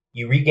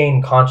You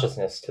regain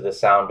consciousness to the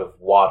sound of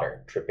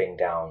water dripping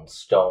down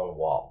stone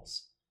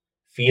walls.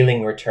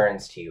 Feeling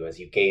returns to you as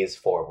you gaze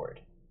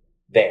forward.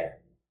 There,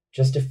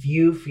 just a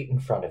few feet in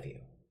front of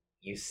you,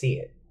 you see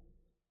it.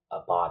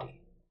 A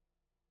body.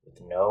 With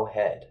no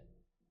head.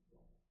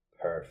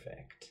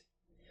 Perfect.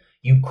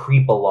 You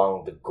creep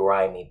along the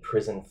grimy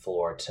prison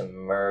floor to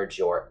merge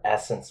your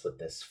essence with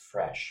this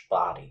fresh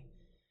body.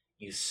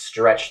 You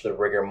stretch the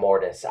rigor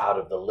mortis out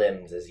of the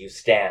limbs as you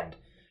stand,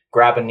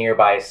 grab a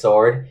nearby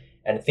sword,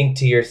 and think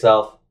to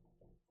yourself,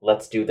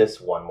 let's do this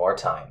one more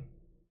time.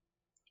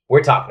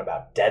 We're talking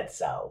about Dead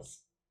Cells.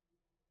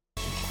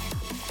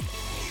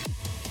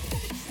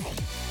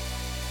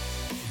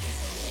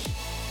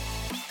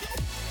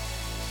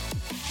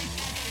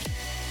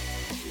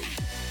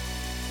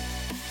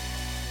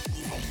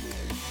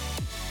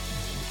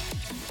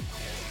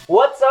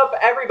 What's up,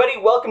 everybody?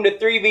 Welcome to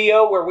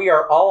 3VO, where we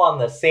are all on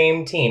the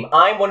same team.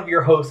 I'm one of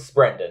your hosts,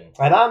 Brendan.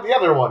 And I'm the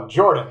other one,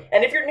 Jordan.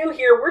 And if you're new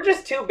here, we're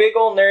just two big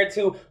old nerds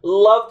who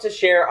love to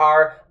share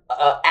our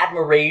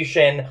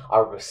admiration,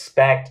 our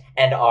respect,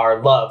 and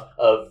our love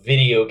of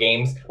video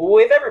games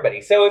with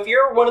everybody. So if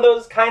you're one of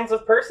those kinds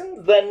of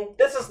persons, then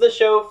this is the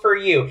show for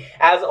you.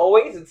 As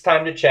always, it's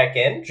time to check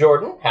in.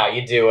 Jordan, how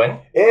you doing?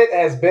 It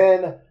has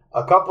been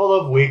a couple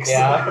of weeks.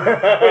 Yeah.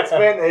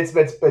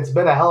 it's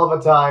been a hell of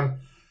a time.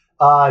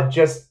 I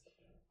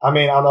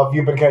don't know if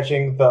you've been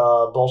catching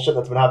the bullshit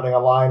that's been happening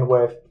online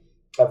with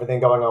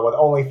everything going on with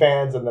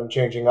OnlyFans and them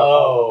changing up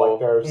all of,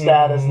 their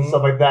status and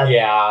stuff like that.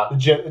 Yeah.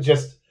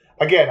 Just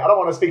again, I don't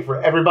want to speak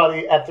for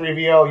everybody at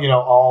 3VO,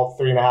 all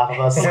 3.5 of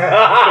us.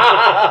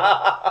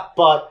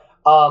 But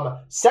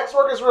sex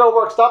work is real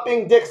work. Stop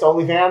being dicks,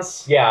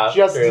 OnlyFans. Yeah,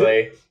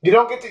 truly. You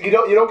don't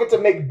get to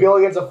make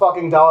billions of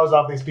fucking dollars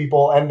off these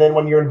people, and then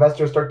when your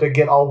investors start to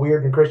get all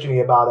weird and Christian-y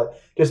about it,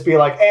 just be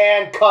like,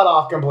 and cut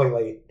off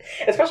completely.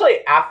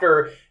 Especially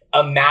after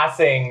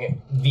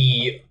amassing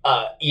the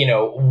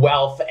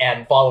wealth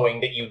and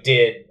following that you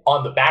did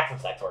on the backs of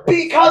sex workers.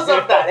 Because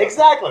of that,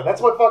 exactly. That's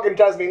what fucking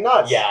drives me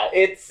nuts. Yeah,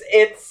 it's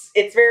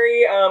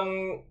very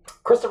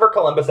Christopher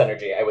Columbus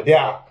energy, I would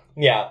say.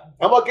 Yeah.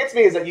 And what gets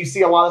me is that you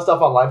see a lot of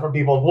stuff online from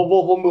people.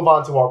 We'll move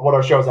on to what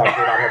our show's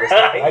actually about here this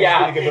time. I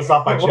just need to get this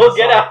off my chest.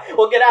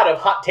 We'll get out of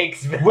hot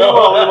takes. We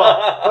will.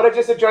 But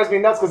it drives me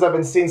nuts because I've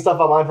been seeing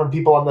stuff online from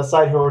people on the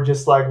site who are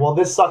just like, well,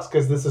 this sucks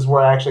because this is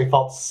where I actually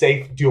felt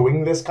safe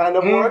doing this kind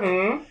of work.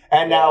 Mm-hmm.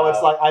 And now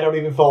it's like I don't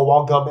even feel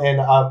welcome in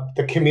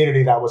the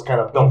community that was kind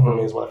of built for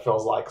me is what it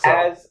feels like.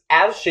 So.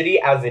 As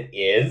shitty as it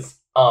is,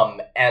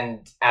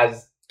 and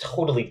as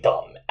totally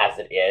dumb as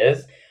it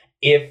is,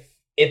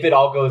 if it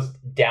all goes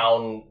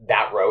down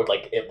that road,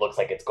 like it looks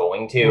like it's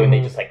going to, and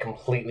they just like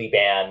completely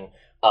ban,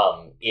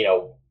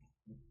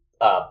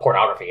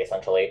 pornography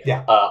essentially,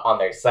 on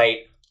their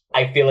site,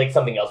 I feel like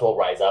something else will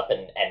rise up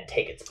and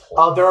take its place.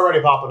 Oh, they're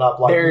already popping up.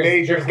 Like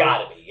there's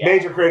gotta be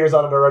major creators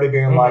on it already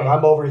being like,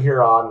 I'm over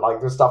here on like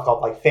there's stuff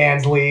called like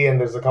Fansly, and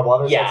there's a couple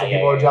other sites that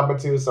people are jumping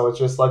to. So it's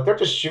just like they're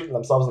just shooting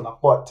themselves in the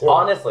foot too.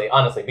 Honestly,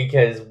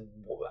 because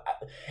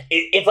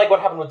it's like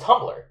what happened with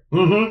Tumblr.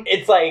 Mm-hmm.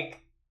 It's like.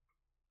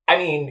 I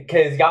mean,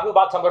 because Yahoo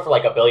bought Tumblr for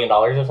like $1 billion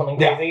or something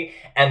crazy,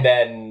 and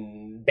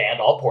then banned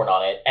all porn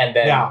on it, and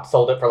then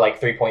sold it for like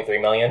 $3.3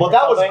 million. Well,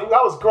 that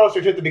was gross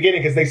at the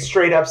beginning because they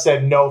straight up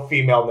said no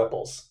female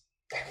nipples.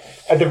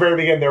 At the very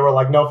beginning, they were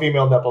like no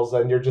female nipples,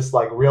 and you're just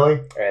like,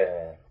 really?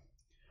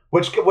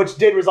 Which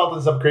did result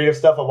in some creative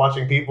stuff of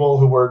watching people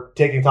who were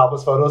taking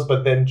topless photos,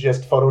 but then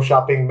just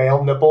photoshopping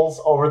male nipples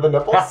over the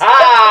nipples,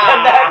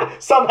 and then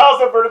somehow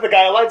subverted the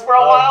guidelines for a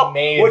while.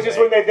 Amazing. Which is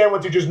when they then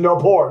went to just no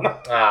porn.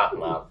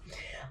 Wow.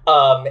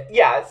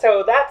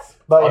 So that's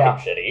fucking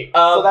shitty.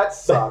 So that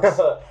sucks.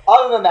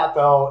 Other than that,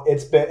 though,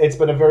 it's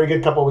been a very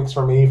good couple of weeks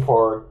for me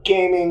for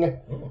gaming.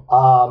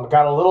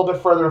 Got a little bit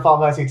further in Final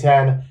Fantasy X,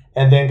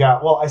 and then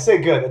I say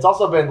good. It's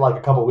also been like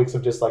a couple of weeks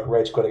of just like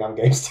rage quitting on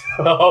games too.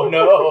 Oh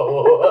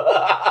no!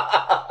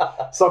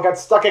 So I got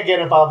stuck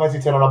again in Final Fantasy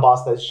X on a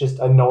boss that's just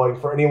annoying.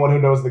 For anyone who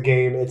knows the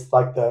game, it's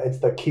like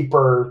the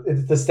keeper.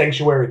 It's the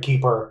Sanctuary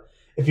Keeper.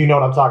 If you know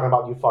what I'm talking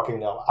about, you fucking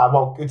know. I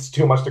won't. It's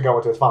too much to go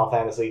into. It's Final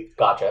Fantasy.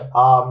 Gotcha.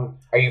 Are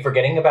you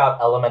forgetting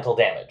about elemental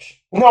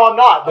damage? No, I'm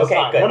not this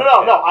time. Good.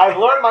 No. I've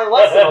learned my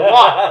lesson a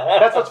lot.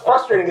 That's what's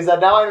frustrating is that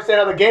now I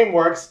understand how the game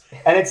works,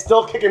 and it's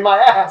still kicking my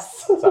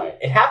ass. Sorry.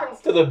 It happens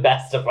to the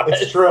best of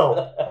us. It's true.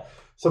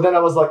 So then I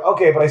was like,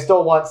 okay, but I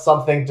still want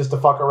something just to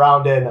fuck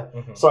around in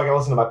so I can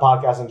listen to my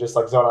podcast and just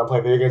like zone out and play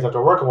video games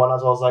after work and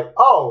whatnot. So I was like,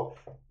 oh,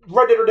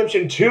 Red Dead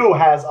Redemption 2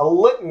 has a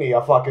litany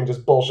of fucking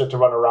just bullshit to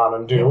run around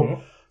and do.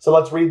 Mm-hmm. So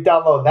let's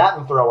re-download that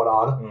and throw it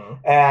on.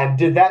 And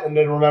did that and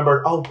then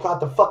remembered, oh god,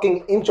 the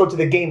fucking intro to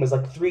the game is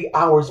like 3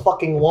 hours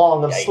fucking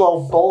long of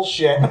slow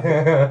bullshit.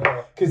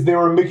 Because they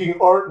were making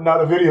art,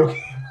 not a video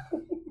game.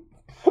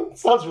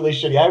 Sounds really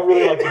shitty. I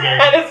really like the game.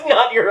 That is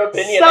not your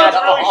opinion Sounds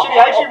really shitty.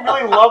 I actually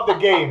really love the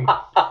game.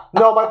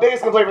 No, my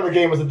biggest complaint for the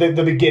game is that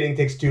the beginning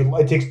takes too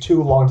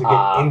long to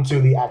get into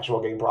the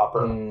actual game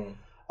proper.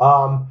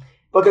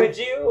 But could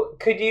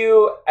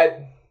you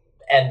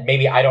and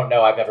maybe I don't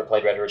know, I've never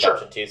played Red Dead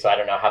Redemption 2, so I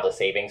don't know how the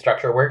saving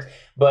structure works,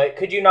 but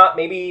could you not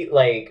maybe,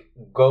 like,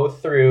 go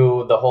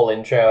through the whole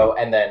intro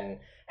and then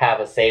have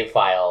a save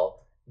file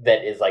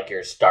that is, like,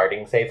 your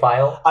starting save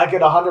file? I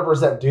could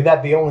 100% do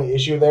that. The only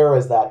issue there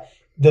is that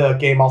the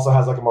game also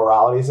has, like, a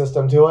morality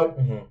system to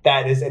it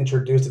that is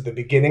introduced at the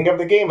beginning of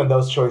the game, and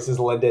those choices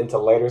lend into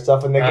later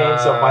stuff in the game,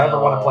 so if I ever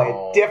want to play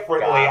it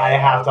differently, I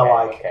have to,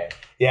 like... Okay.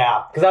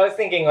 Yeah. Because I was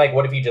thinking, like,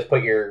 what if you just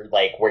put your,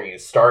 like, where you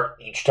start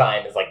each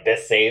time is, like,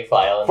 this save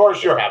file? And for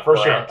sure.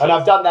 And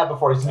I've done that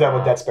before. I used to do that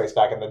with Dead Space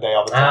back in the day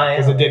all the time,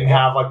 because it didn't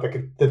have, like,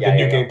 the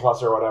new Game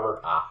Plus or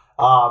whatever.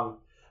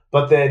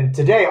 But then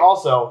today,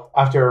 also,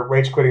 after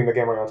rage quitting the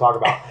game we're going to talk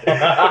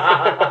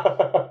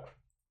about,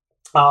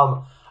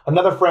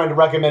 another friend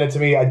recommended to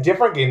me a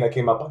different game that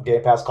came up on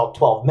Game Pass called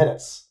 12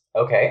 Minutes.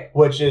 Okay.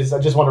 Which is,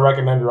 I just want to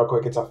recommend it real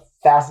quick. It's a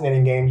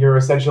fascinating game. You're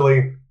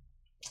essentially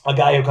a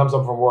guy who comes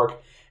home from work,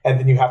 and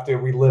then you have to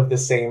relive the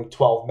same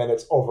 12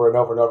 minutes over and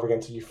over and over again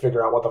until you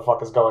figure out what the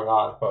fuck is going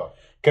on.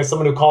 Because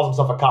someone who calls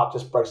himself a cop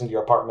just breaks into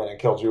your apartment and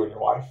kills you and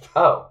your wife.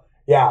 Oh.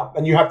 Yeah,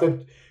 and you have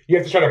to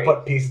try to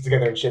put pieces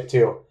together and shit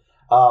too.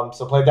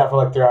 So played that for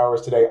like 3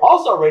 hours today.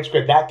 Also rage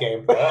quit that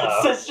game.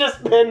 It's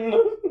just been...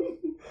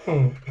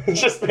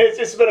 It's just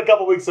been a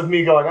couple weeks of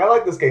me going, I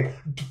like this game.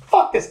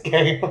 Fuck this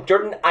game.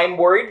 Jordan, I'm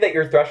worried that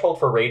your threshold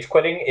for rage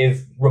quitting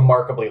is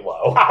remarkably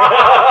low.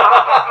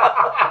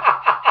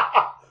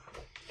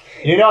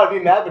 You know, I'd be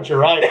mad, but you're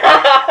right.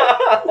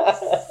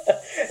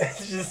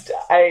 It's just,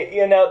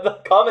 the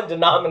common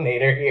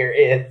denominator here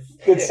is...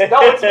 No.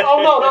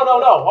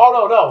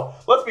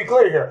 Let's be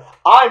clear here.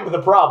 I'm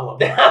the problem.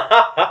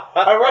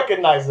 I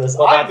recognize this.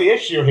 Well, I'm the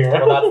issue here.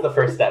 Well, that's the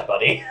first step,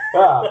 buddy.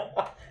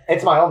 Yeah.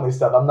 It's my only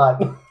step. I'm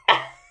not...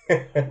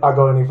 I'll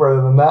go any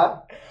further than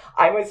that.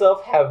 I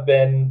myself have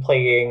been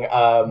playing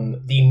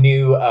the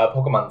new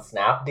Pokemon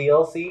Snap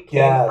DLC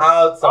came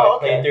out, so I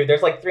played through.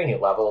 There's like 3 new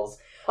levels.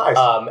 Nice.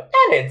 And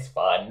it's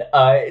fun.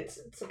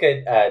 It's a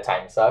good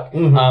time suck.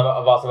 Mm-hmm.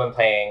 I've also been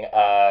playing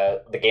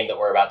the game that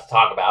we're about to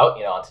talk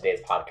about, on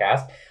today's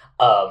podcast,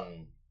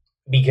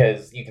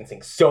 because you can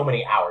sink so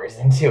many hours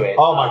into it.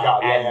 Oh my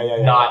god!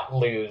 And not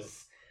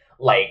lose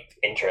like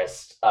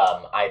interest.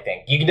 I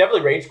think you can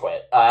definitely rage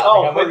quit.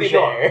 I'm for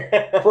sure.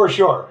 For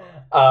sure.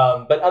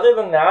 But other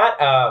than that,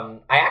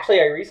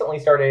 I recently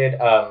started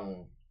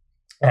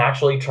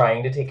actually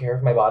trying to take care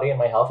of my body and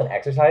my health and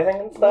exercising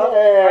and stuff.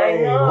 Yay,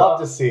 I know.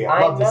 love to see it.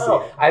 Love to see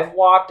it. I've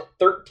walked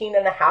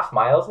 13.5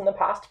 miles in the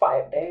past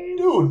 5 days.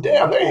 Dude,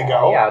 damn, there you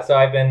go. Yeah, so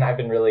I've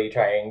been really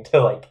trying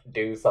to like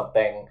do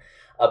something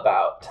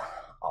about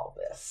all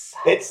this.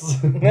 It's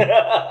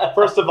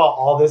first of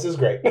all this is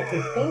great.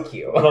 Thank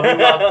you.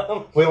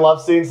 We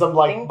love seeing some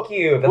like. Thank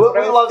you. That's what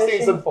I love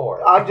seeing some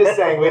for. I'm just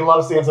saying we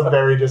love seeing some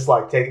very just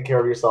like taking care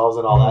of yourselves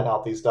and all that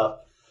healthy stuff.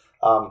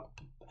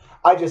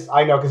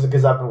 I know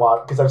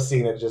because I've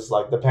seen it, just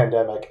like the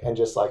pandemic and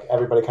just like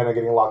everybody kind of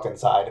getting locked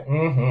inside.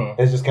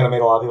 It's just kind of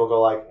made a lot of people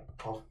go like,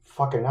 "Oh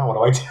fucking now, what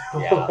do I do?"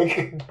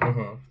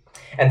 Yeah.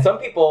 And some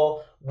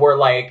people were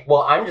like,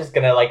 "Well, I'm just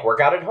gonna like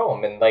work out at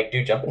home and like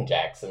do jumping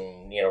jacks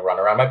and run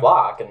around my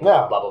block and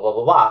blah blah blah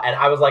blah blah." And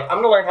I was like, "I'm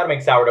gonna learn how to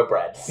make sourdough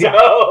bread."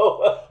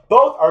 So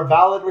both are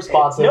valid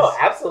responses. No,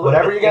 absolutely.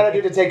 Whatever you gotta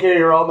do to take care of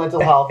your own mental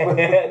health.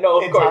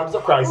 No, of course. Times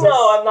of crisis.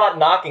 No, I'm not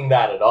knocking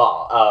that at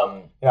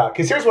all. Yeah,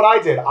 because here's what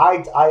I did. I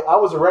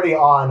was already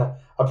on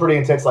a pretty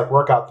intense like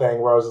workout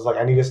thing where I was just like,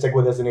 I need to stick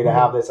with this, I need to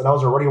have this, and I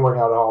was already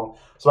working out at home,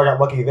 so I got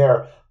lucky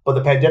there. But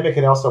the pandemic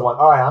had also went,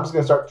 all right, I'm just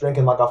gonna start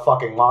drinking like a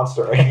fucking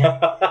monster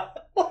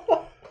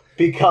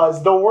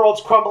because the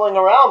world's crumbling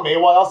around me.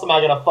 What else am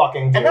I gonna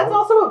fucking do? And that's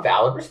also a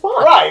valid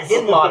response, right?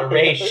 In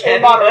moderation.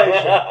 In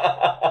moderation.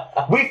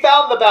 We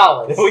found the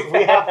balance.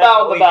 We have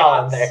found the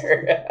balance. Got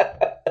there.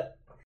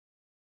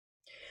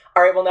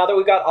 All right, well, now that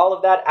we've got all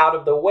of that out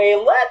of the way,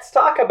 let's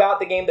talk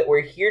about the game that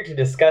we're here to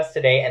discuss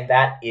today, and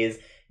that is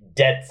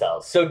Dead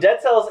Cells. So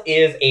Dead Cells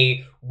is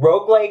a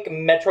roguelike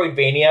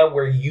Metroidvania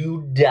where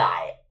you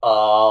die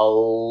a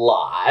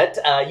lot.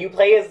 You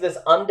play as this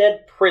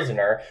undead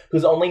prisoner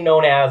who's only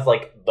known as,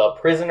 like, the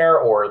prisoner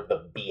or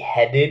the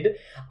beheaded,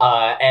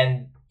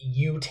 and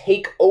you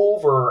take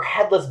over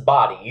headless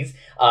bodies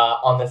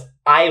on this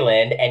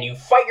island, and you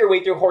fight your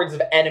way through hordes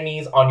of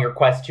enemies on your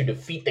quest to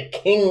defeat the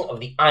king of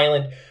the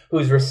island,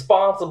 who's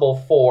responsible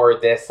for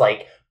this,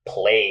 like,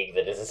 plague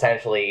that is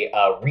essentially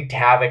wreaked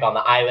havoc on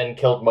the island,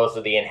 killed most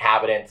of the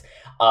inhabitants.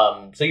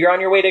 So you're on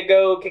your way to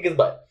go kick his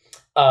butt.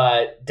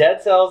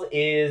 Dead Cells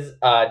is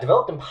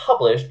developed and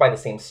published by the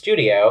same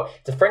studio.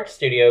 It's a French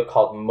studio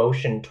called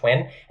Motion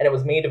Twin, and it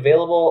was made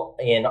available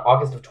in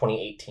August of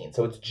 2018.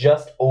 So it's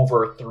just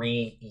over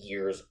 3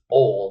 years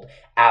old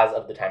as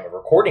of the time of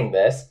recording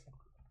this.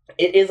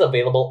 It is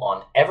available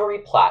on every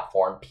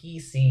platform: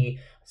 PC,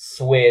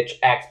 Switch,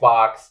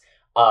 Xbox,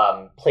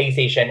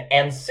 PlayStation,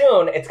 and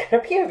soon it's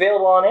going to be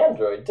available on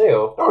Android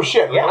too. Oh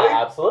shit, really?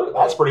 Yeah, absolutely.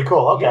 That's pretty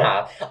cool. Okay.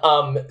 Yeah.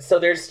 So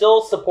there's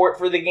still support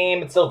for the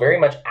game. It's still very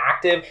much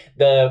active.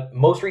 The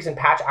most recent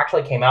patch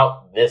actually came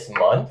out this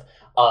month.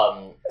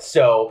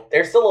 So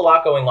there's still a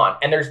lot going on,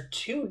 and there's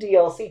 2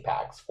 DLC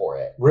packs for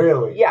it.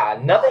 Really? Yeah,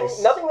 nothing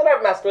that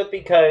I've messed with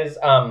because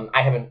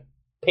I haven't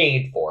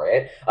paid for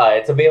it.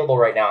 It's available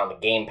right now on the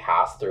Game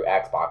Pass through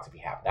Xbox if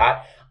you have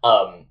that.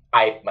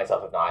 I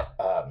myself have not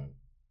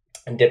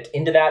dipped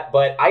into that,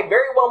 but I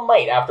very well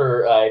might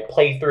after I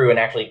play through and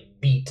actually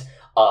beat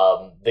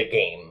the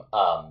game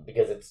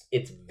because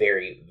it's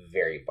very,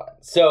 very fun.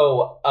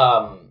 So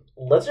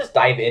let's just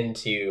dive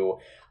into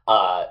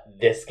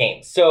this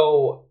game.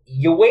 So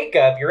you wake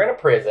up, you're in a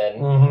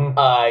prison.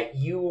 Mm-hmm.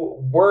 You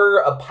were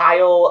a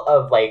pile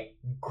of like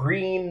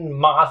green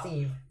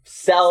mossy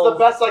cells. It's the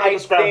best I can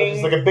describe it.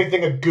 It's like a big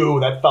thing of goo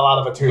that fell out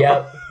of a tube.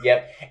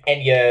 Yep.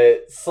 And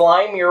you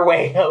slime your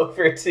way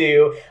over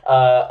to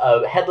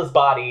a headless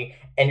body,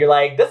 and you're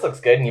like, this looks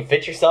good, and you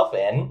fit yourself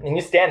in, and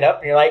you stand up,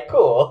 and you're like,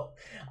 cool,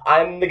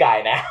 I'm the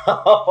guy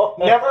now.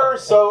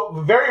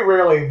 Very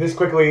rarely, this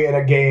quickly in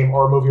a game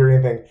or a movie or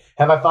anything,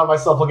 have I found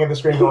myself looking at the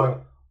screen going,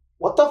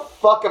 what the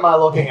fuck am I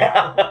looking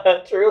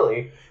at?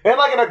 Truly. And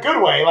like in a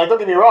good way, like don't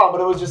get me wrong, but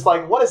it was just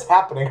like, what is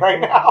happening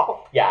right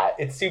now? Yeah,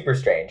 it's super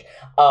strange.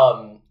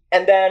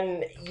 And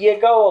then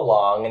you go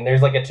along, and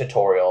there's like a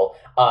tutorial,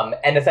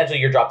 and essentially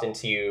you're dropped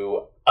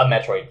into a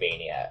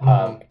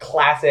Metroidvania.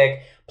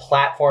 Classic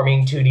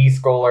platforming 2D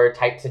scroller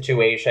type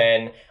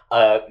situation,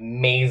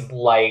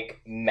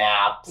 maze-like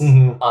maps,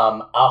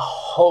 a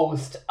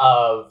host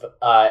of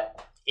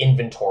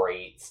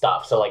inventory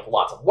stuff. So like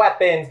lots of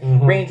weapons,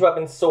 ranged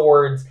weapons,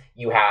 swords.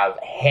 You have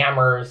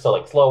hammers, so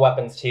like slow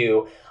weapons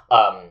too.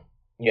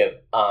 You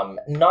have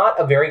not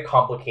a very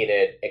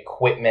complicated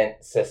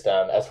equipment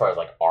system as far as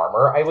like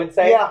armor, I would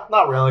say. Yeah,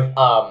 not really.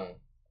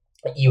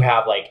 You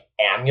have like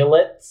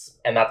amulets,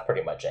 and that's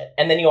pretty much it.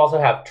 And then you also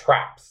have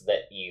traps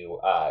that you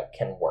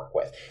can work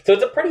with. So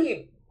it's a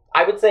pretty,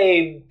 I would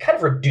say, kind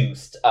of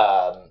reduced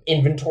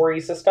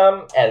inventory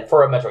system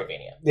for a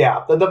Metroidvania.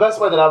 Yeah, the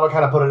best way that I would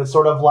kind of put it is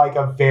sort of like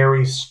a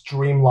very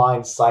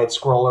streamlined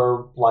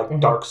side-scroller, like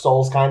Dark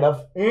Souls kind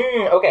of.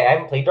 Okay, I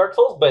haven't played Dark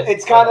Souls, but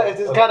it kind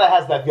of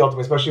has that feel to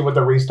me, especially with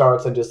the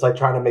restarts and just like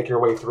trying to make your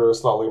way through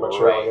slowly but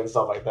surely and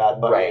stuff like that.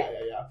 But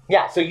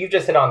yeah. So you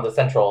just hit on the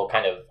central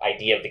kind of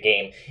idea of the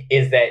game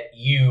is that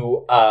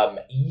you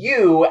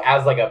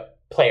as like a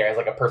player, as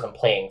like a person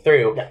playing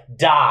through,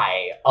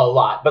 die a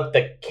lot, but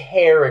the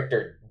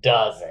character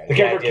doesn't. The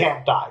character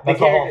can't die. That's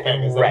the whole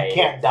thing, is that he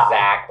can't die.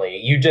 Exactly.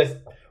 You just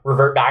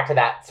revert back to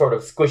that sort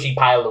of squishy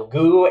pile of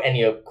goo, and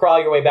you crawl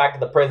your way back to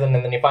the prison,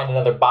 and then you find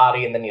another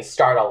body, and then you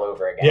start all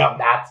over again. Yeah. And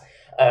that's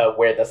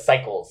where the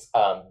cycles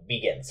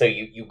begin. So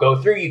you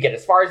go through, you get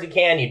as far as you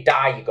can, you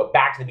die, you go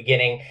back to the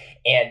beginning,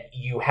 and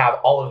you have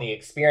all of the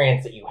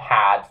experience that you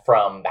had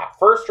from that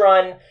first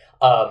run,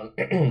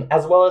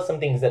 as well as some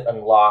things that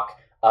unlock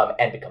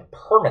and become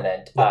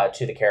permanent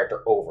to the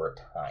character over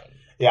time.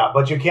 Yeah,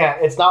 but you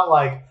can't. It's not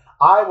like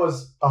I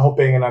was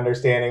hoping and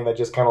understanding that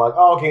just kind of like,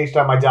 oh, okay, each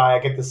time I die, I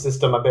get the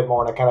system a bit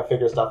more and I kind of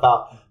figure stuff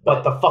out.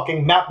 But the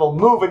fucking map will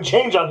move and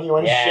change on you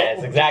and shit.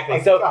 Yes, exactly.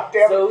 Like, God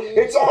damn it,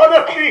 it's one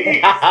of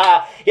these.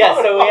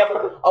 So we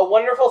have a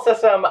wonderful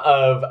system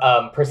of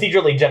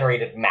procedurally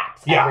generated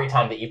maps every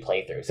time that you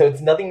play through. So it's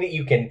nothing that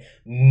you can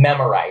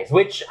memorize,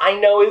 which I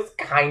know is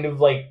kind of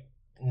like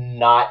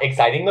not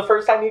exciting the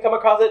first time you come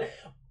across it,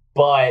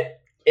 but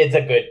it's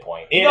a good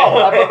point.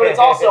 But it's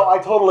also, I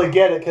totally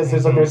get it, because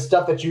there's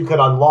stuff that you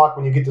could unlock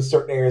when you get to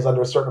certain areas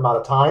under a certain amount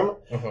of time.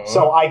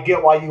 So I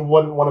get why you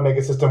wouldn't want to make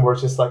a system where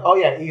it's just like, oh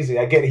yeah, easy.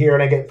 I get here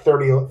and I get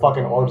 30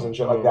 fucking orbs and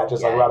shit like that,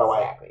 just like right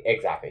away.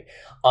 Exactly.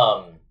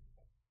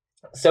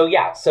 So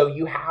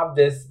you have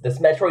this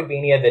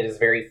Metroidvania that is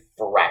very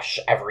fresh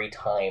every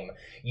time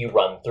you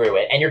run through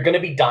it, and you're going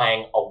to be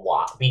dying a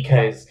lot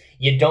because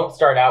you don't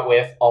start out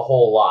with a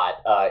whole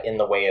lot in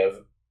the way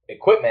of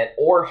equipment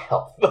or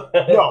health.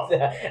 No.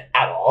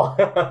 At all.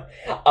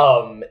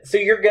 So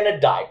you're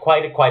gonna die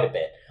quite a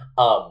bit.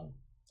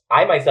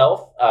 I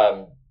myself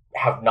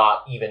have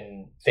not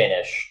even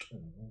finished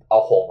a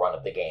whole run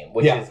of the game,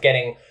 which is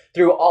getting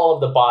through all of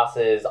the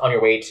bosses on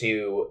your way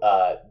to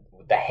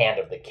the Hand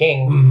of the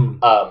King,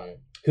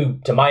 who,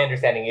 to my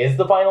understanding, is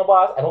the final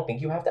boss. I don't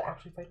think you have to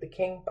actually fight the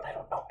king, but I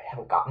don't know. I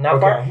haven't gotten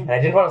that far, and I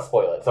didn't want to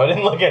spoil it, so I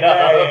didn't look it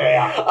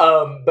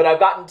up. But I've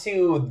gotten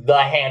to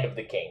the Hand of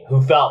the King,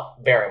 who felt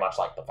very much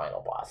like the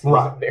final boss. It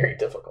was very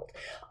difficult.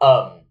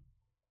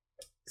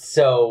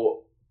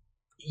 So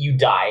you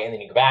die, and then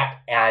you go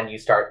back, and you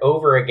start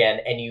over again,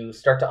 and you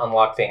start to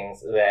unlock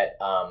things that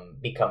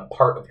become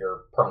part of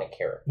your permanent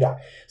character. Yeah.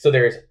 So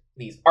there's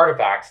these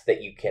artifacts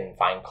that you can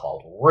find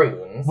called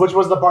runes. Which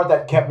was the part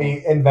that kept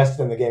me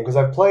invested in the game, because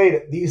I've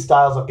played these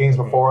styles of games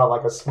before on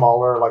like a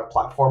smaller like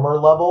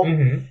platformer level,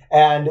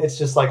 and it's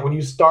just like when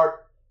you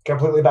start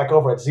completely back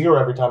over at zero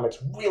every time, it's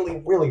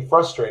really, really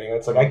frustrating.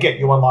 It's like, I get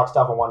you unlock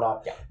stuff and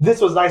whatnot. Yeah.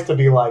 This was nice to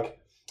be like,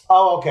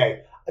 oh,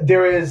 okay,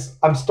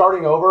 I'm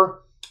starting over,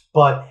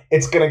 but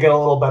it's going to get a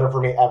little better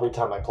for me every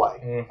time I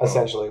play,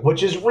 essentially,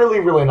 which is really,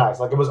 really nice.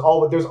 Like, there's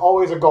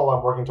always a goal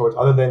I'm working towards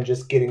other than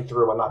just getting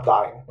through and not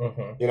dying,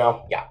 you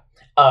know? Yeah.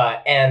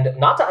 And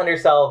not to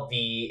undersell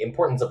the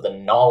importance of the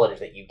knowledge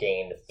that you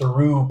gain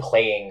through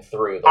playing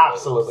through the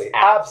Absolutely.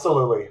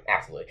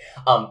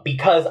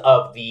 Because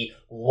of the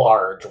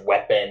large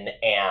weapon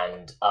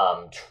and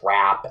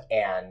trap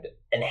and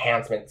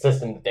enhancement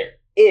system that there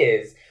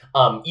is,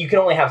 you can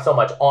only have so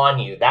much on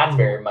you. That's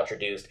very much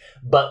reduced.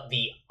 But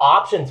the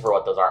options for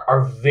what those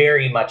are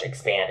very much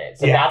expanded.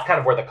 So that's kind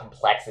of where the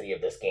complexity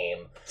of this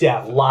game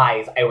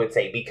lies, I would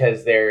say,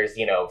 because there's,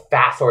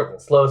 fast swords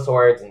and slow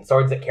swords and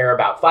swords that care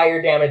about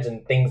fire damage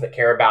and things that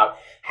care about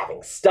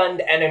having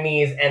stunned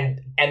enemies.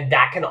 And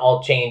that can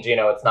all change.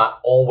 It's not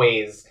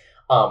always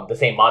the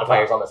same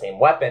modifiers on the same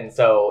weapon.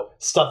 So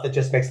stuff that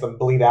just makes them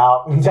bleed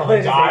out. Stuff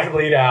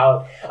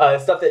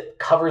that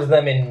covers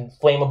them in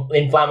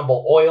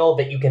flammable oil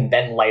that you can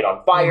then light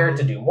on fire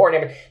to do more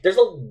damage. There's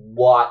a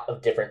lot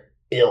of different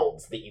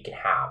builds that you can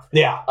have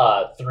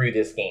through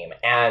this game.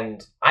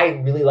 And I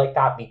really like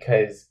that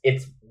because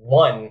it's,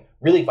 one,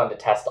 really fun to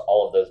test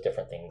all of those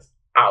different things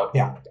out.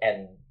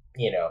 And,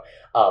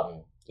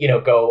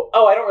 go,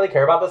 I don't really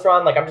care about this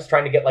run. Like, I'm just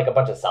trying to get, like, a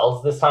bunch of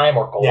cells this time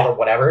or gold or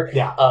whatever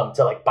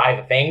to, like,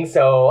 buy the thing.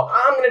 So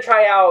I'm going to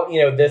try out,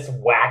 this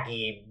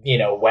wacky,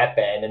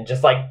 weapon and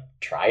just, like,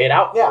 try it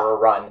out for a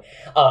run.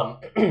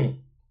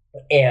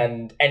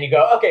 And you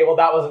go, okay, well,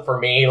 that wasn't for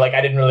me. Like, I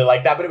didn't really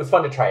like that, but it was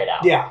fun to try it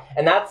out.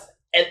 And that's...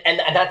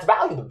 And that's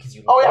valuable because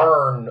you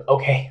learn,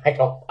 okay, I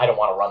don't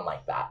want to run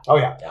like that.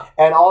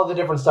 And all of the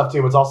different stuff,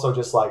 too, it's also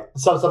just, like,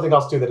 something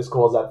else, too, that is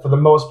cool is that, for the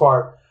most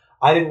part,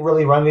 I didn't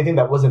really run anything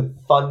that wasn't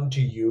fun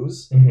to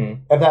use,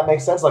 if that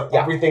makes sense. Like,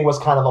 everything was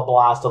kind of a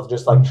blast of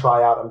just, like,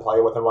 try out and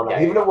play with and run.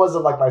 Even if it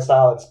wasn't, like, my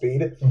style and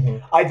speed,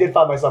 I did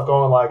find myself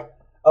going, like,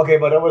 okay,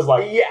 but it was,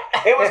 like,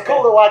 it was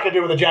cool to what I could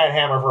do with a giant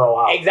hammer for a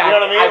while. Exactly. You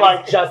know what I mean?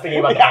 I was just thinking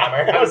about the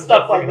hammer. It was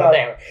stuff like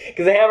that.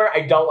 Because the hammer,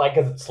 I don't like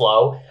because it's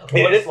slow.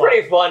 But it's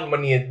pretty fun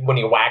when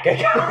you whack a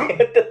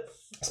guy.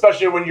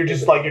 Especially when you're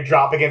just, like, you're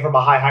dropping it from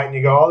a high height and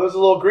you go, there's a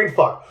little green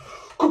fuck.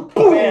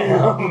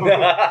 Boom!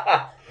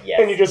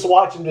 And you just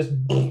watch him just...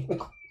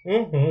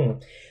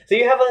 So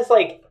you have this,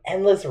 like,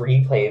 endless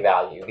replay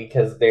value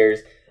because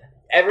there's...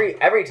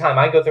 Every time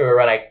I go through a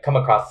run, I come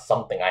across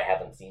something I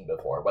haven't seen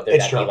before, whether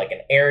that be like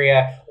an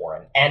area or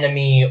an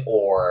enemy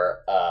or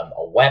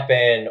a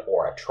weapon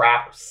or a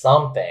trap or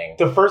something.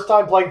 The first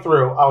time playing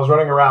through, I was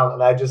running around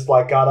and I just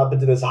like got up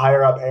into this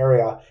higher up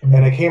area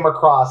and I came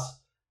across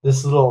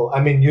this little, I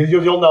mean,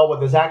 you'll know what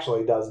this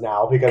actually does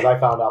now because I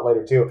found out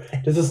later too.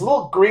 There's this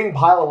little green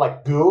pile of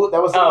like goo that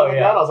was sitting on the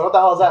ground. I was like, what the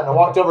hell is that? And I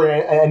walked over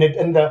and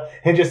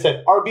it just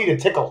said RB to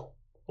tickle.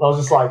 And I was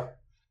just like,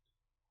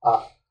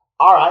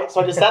 all right. So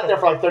I just sat there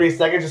for like 30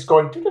 seconds just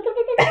going on this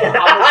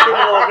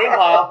little green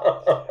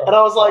pile. And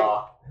I was like,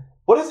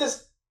 what is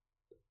this?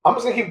 I'm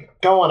just going to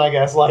keep going, I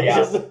guess. Like,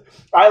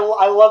 I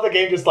love the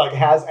game just like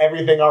has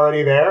everything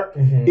already there,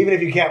 even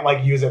if you can't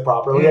like use it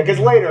properly. Because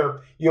later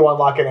you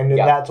unlock it and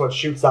that's what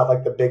shoots out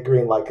like the big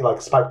green like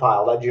spike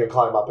pile that you can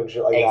climb up and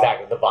shit like that.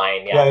 Exactly, the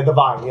vine, the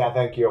vine,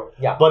 thank you.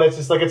 But it's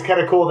just like, it's kind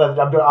of cool that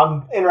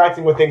I'm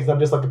interacting with things and I'm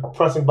just like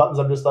pressing buttons.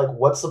 I'm just like,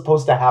 what's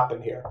supposed to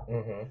happen here?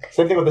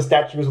 Same thing with the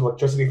statues with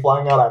electricity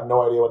flying out. I have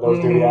no idea what those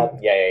do yet.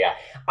 Yeah.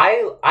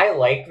 I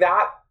like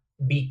that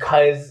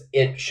because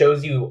it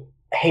shows you,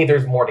 hey,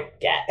 there's more to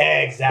get.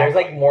 Exactly. There's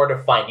like more to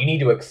find. You need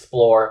to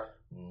explore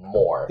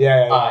more.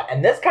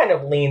 And this kind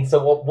of leans,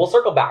 so we'll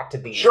circle back to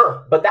these.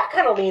 Sure. But that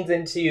kind of leans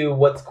into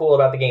what's cool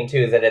about the game too,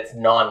 is that it's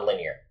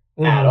non-linear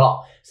at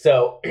all.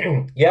 So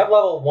you have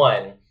level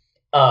 1,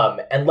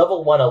 and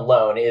level 1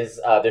 alone is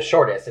the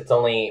shortest. It's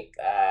only,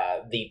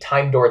 the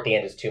time door at the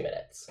end is 2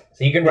 minutes.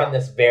 So you can run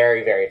this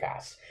very, very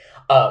fast.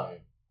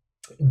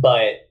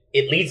 But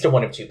it leads to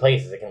one of two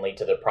places. It can lead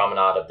to the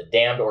Promenade of the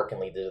Damned, or it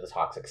can lead to the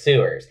Toxic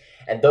Sewers.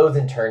 And those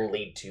in turn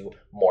lead to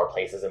more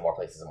places and more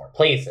places and more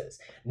places.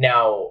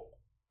 Now,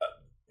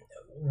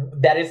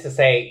 that is to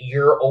say,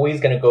 you're always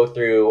going to go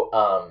through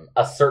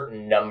a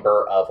certain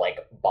number of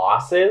like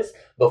bosses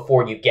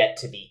before you get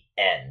to the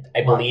end.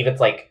 I believe it's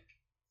like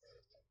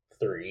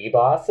 3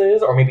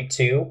 bosses, or maybe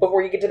 2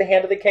 before you get to the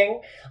Hand of the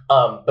King.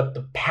 But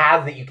the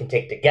paths that you can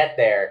take to get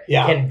there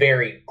can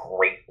vary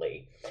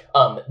greatly.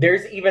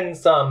 There's even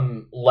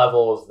some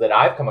levels that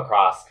I've come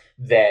across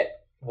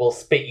that will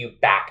spit you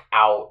back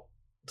out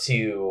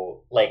to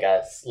like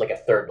a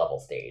 3rd level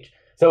stage.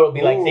 So it'll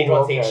be like stage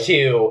 1, stage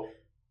 2,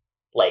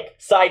 like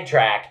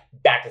sidetrack,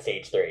 back to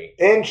stage 3.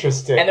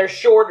 Interesting. And they're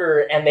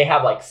shorter and they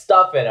have like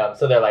stuff in them,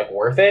 so they're like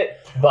worth it,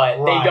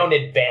 but they don't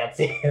advance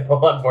you,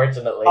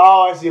 unfortunately.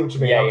 Oh, I see what you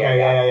mean.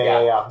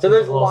 Yeah. So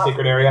there's a little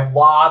secret area.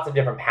 Lots of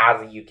different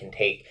paths that you can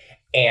take.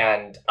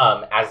 And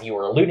as you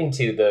were alluding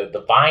to,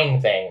 the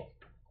vine thing,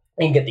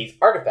 you can get these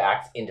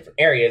artifacts in different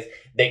areas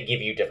that give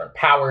you different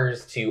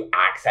powers to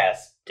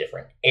access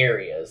different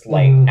areas,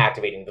 like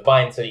activating the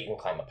vine so that you can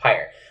climb up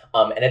higher.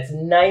 And it's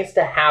nice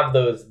to have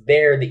those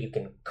there that you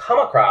can come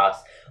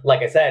across,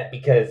 like I said,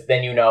 because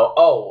then you know,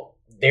 oh,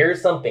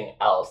 there's something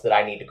else that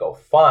I need to go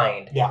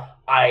find. Yeah.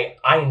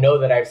 I know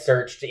that I've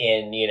searched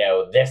in,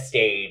 this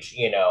stage,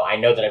 I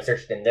know that I've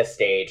searched in this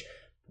stage.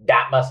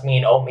 that must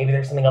mean, oh, maybe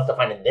there's something else to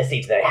find in this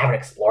stage that I haven't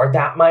explored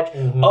that much.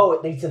 Mhm. Oh,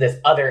 it leads to this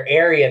other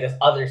area, this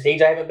other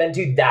stage I haven't been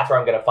to. That's where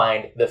I'm going to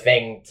find the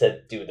thing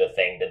to do the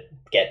thing to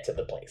get to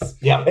the place.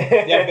 Yeah.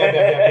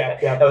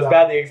 That was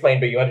badly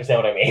explained, but you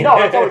understand what I mean. No,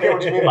 I totally get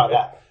what you mean by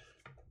that.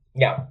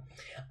 Yeah.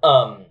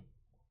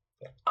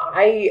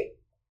 I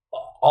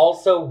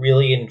also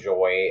really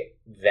enjoy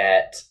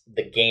that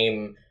the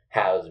game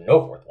has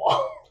no fourth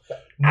wall.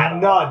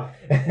 None.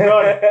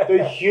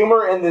 The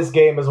humor in this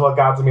game is what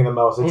got to me the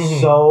most.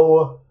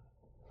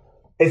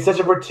 It's such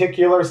a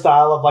particular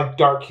style of like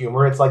dark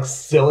humor. It's like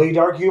silly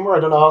dark humor. I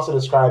don't know how else to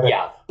describe it.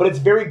 Yeah. But it's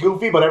very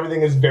goofy, but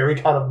everything is very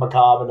kind of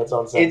macabre in its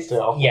own sense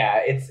too.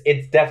 Yeah,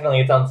 it's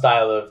definitely its own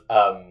style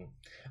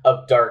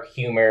of dark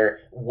humor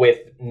with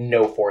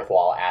no fourth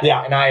wall added.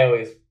 Yeah. And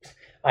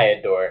I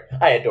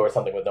adore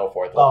something with no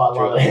fourth wall. Oh,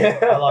 I love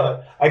it. I love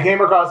it. I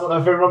came across, one of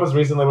my favorite moments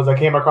recently was I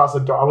came across a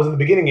door. I was in the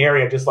beginning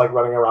area just like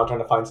running around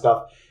trying to find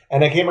stuff.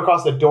 And I came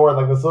across the door,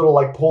 like this little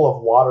like pool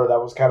of water that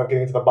was kind of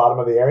getting to the bottom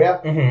of the area.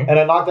 Mm-hmm. And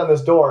I knocked on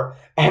this door,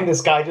 and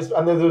this guy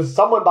and then there's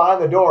someone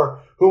behind the door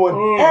who went,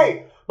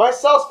 "Hey, my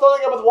cell's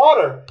filling up with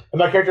water." And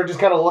my character just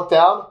kind of looked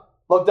up,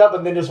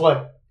 and then just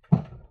went,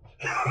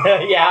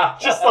 yeah.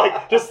 just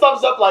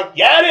thumbs up, like,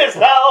 "Yeah, it is,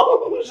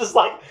 pal." It was just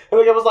like, and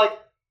the guy was like,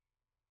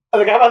 and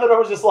the guy behind the door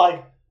was just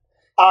like,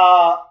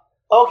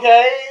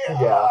 okay.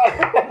 Yeah.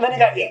 And then he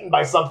got eaten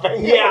by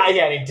something. Yeah.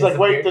 And He's like,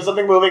 wait, there's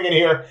something moving in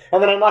here.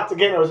 And then I knocked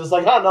again, and it was just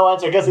like, no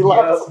answer. I guess he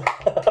left.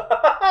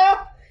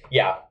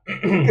 Yeah.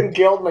 Fucking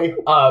killed me.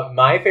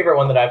 My favorite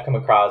one that I've come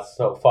across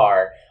so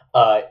far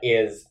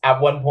is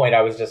at one point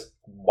I was just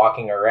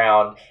walking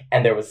around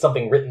and there was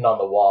something written on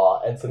the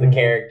wall, and so the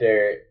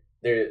character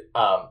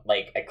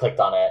I clicked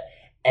on it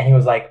and he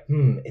was like,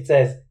 it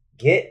says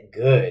 "get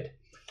good."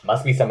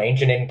 Must be some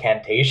ancient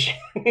incantation.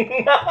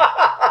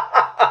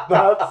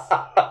 That's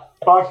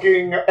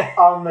fucking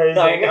amazing.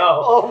 I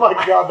know. Oh my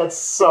god, that's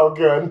so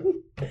good.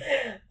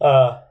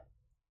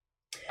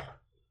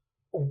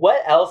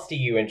 What else do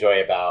you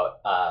enjoy about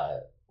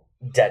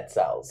Dead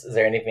Cells? Is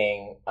there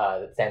anything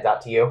that stands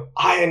out to you?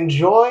 I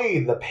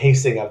enjoy the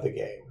pacing of the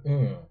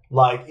game.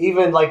 Like,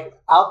 even like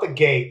out the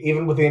gate,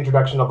 even with the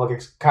introduction of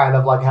like kind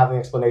of like having an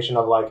explanation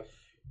of like,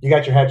 you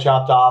got your head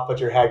chopped off, but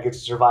your head gets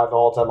to survive the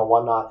whole time and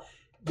whatnot.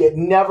 It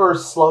never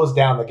slows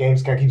down. The game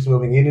kind of keeps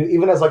moving.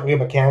 Even as like new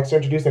mechanics are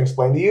introduced and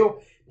explained to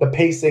you, the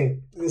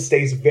pacing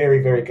stays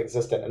very, very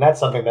consistent. And that's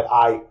something that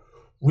I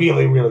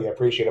really, really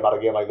appreciate about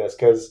a game like this.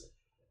 Because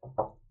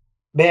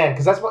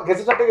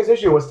it's my biggest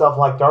issue with stuff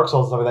like Dark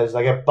Souls and stuff like that. Is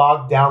I get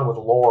bogged down with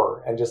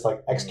lore and just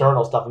like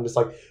external stuff. I'm just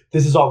like,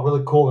 this is all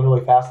really cool and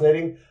really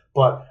fascinating,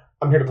 but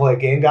I'm here to play a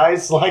game,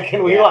 guys. Like,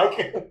 can we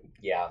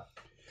Yeah.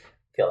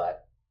 Feel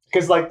that.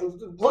 Because, like,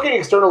 looking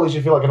externally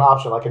should feel like an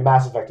option, like in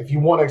Mass Effect. If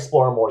you want to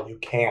explore more, you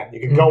can. You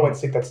can go and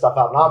seek that stuff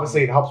out. And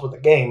obviously, it helps with the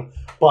game,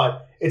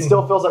 but it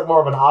still feels like more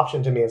of an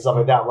option to me and stuff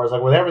like that. Whereas,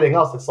 like, with everything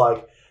else, it's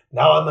like,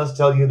 now I must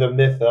tell you the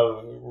myth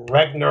of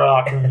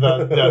Ragnarok,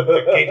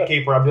 the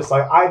gatekeeper. I'm just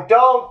like, I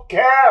don't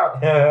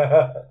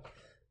care.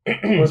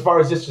 As far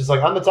as just like,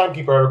 I'm the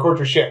timekeeper. I record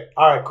your shit.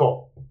 All right,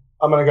 cool.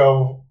 I'm going to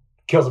go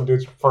kill some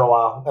dudes for a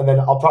while, and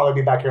then I'll probably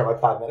be back here in like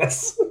 5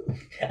 minutes.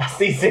 I'll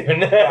see you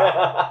soon.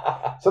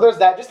 So there's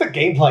that. Just the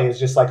gameplay is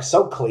just like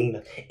so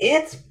clean.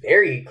 It's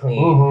very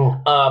clean.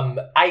 Mm-hmm.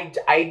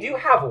 I do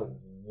have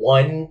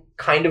one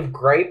kind of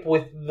gripe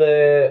with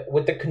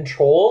the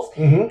controls,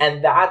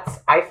 and that's,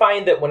 I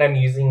find that when I'm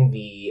using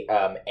the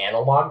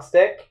analog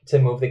stick to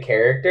move the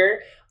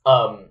character,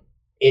 and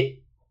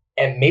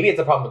maybe it's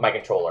a problem with my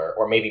controller,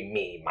 or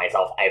maybe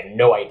myself, I have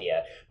no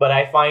idea, but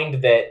I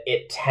find that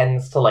it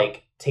tends to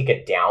like take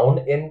a down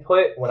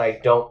input when I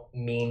don't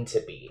mean to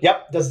be.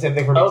 Yep, does the same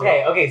thing for me.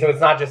 Okay, so it's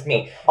not just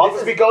me. I'll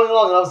just be going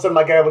along, and all of a sudden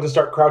my guy will just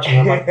start crouching.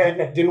 I'm like,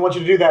 didn't want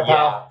you to do that,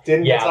 pal.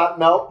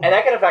 No. And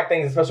that can affect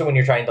things, especially when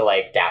you're trying to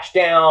like dash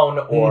down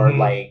or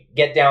like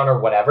get down or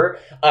whatever.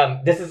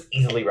 This is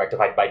easily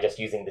rectified by just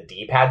using the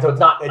D-pad, so it's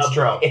not.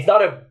 It's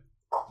not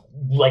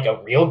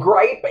a real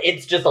gripe.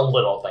 It's just a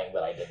little thing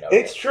that I did notice.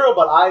 It's true,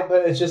 but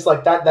it's just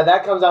like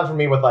that comes down for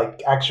me with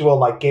like actual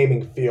like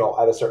gaming feel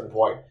at a certain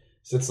point.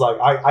 So it's like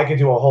I could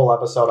do a whole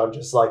episode on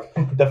just like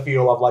the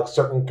feel of like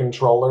certain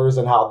controllers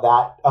and how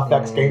that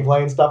affects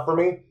gameplay and stuff for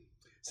me.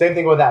 Same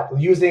thing with that.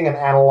 Using an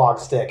analog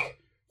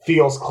stick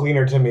feels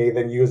cleaner to me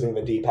than using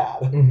the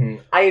D-pad.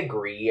 I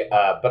agree,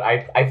 but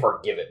I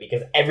forgive it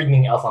because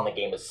everything else on the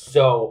game is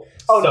so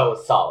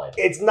solid.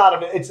 It's not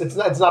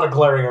a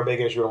glaring or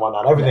big issue and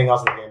whatnot. Everything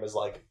else in the game is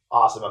like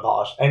awesome and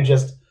polished. And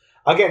just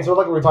again, so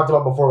like we talked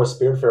about before with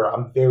Spiritfarer,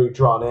 I'm very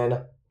drawn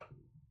in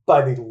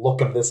by the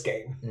look of this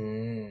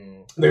game.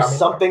 There's just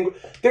something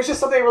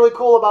really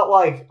cool about,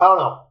 like, I don't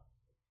know.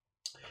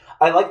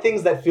 I like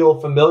things that feel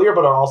familiar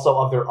but are also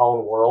of their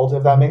own world,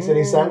 if that makes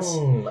any sense.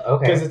 Okay.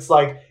 Because it's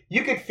like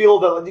you could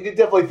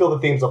definitely feel the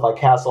themes of like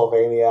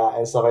Castlevania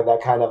and stuff like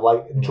that, kind of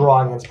like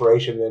drawing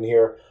inspiration in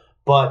here.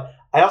 But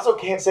I also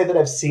can't say that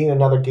I've seen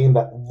another game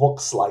that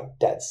looks like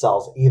Dead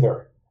Cells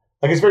either.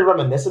 Like, it's very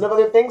reminiscent of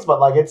other things, but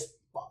like it's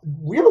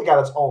really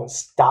got its own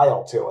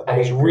style to it. That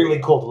is really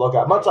cool to look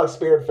at. Much like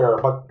Spiritfarer,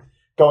 but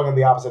going in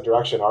the opposite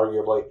direction,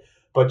 arguably.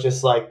 But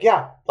just like,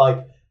 yeah,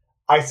 like,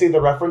 I see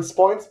the reference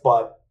points,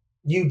 but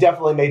you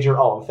definitely made your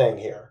own thing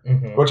here,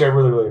 which I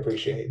really, really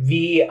appreciate.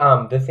 The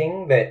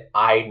thing that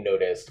I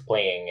noticed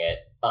playing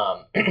it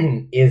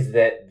is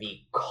that the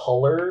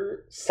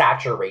color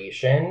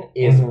saturation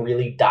is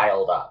really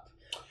dialed up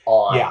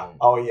on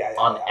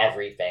on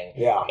everything.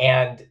 Yeah.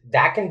 And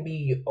that can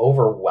be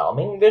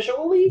overwhelming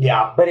visually.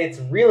 Yeah. But it's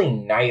really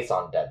nice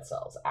on Dead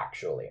Cells,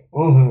 actually.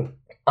 Mm-hmm.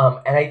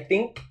 And I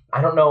think,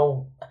 I don't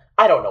know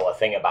a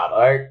thing about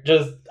art.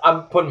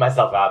 I'm putting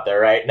myself out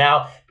there right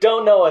now.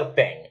 Don't know a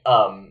thing.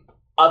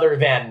 Other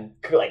than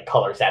like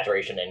color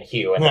saturation and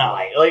hue and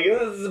light. Like,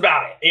 this is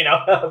about it, you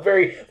know?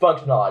 Very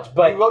functional knowledge.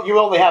 But you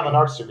only have an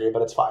arts degree,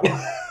 but it's fine.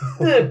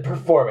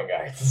 Performing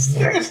arts.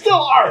 It's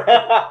still art.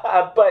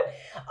 But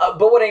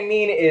what I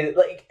mean is,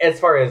 like, as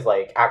far as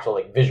like actual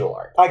like visual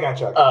art. I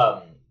gotcha.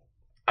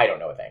 I don't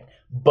know a thing.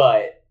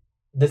 But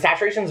the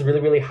saturation is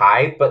really, really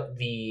high, but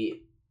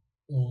the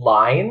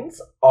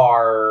lines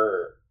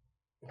are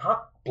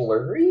not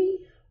blurry.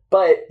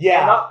 But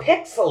not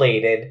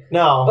pixelated.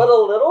 No. But a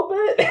little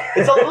bit.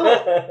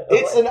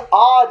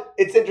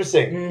 It's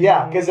interesting. Mm-hmm.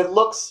 Yeah, because it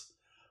looks,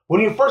 when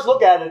you first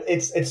look at it,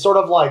 it's sort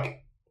of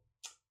like,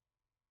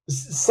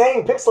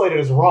 saying pixelated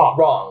is wrong.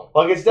 Wrong.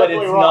 Like, it's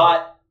definitely wrong. But it's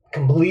not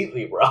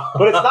completely wrong.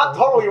 But it's not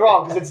totally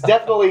wrong, because it's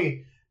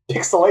definitely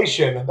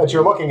pixelation that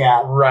you're looking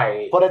at.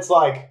 Right. But it's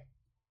like,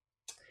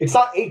 it's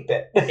not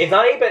 8-bit. It's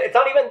not 8-bit. It's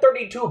not even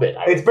 32-bit.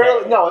 It's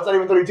barely, no, it's not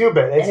even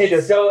 32-bit. It's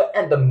just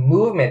and the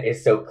movement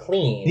is so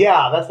clean.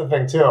 Yeah, that's the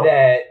thing too.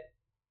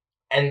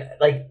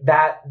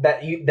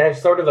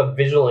 There's sort of a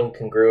visual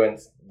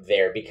incongruence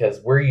there, because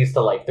we're used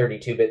to like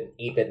 32-bit and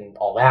 8-bit and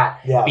all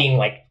that being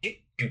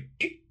like,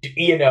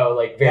 you know,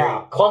 like very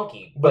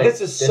clunky. But this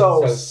is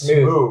so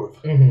smooth.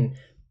 Mm-hmm.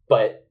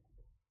 But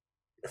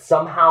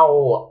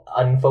somehow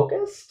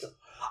unfocused.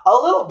 A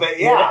little bit,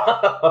 yeah.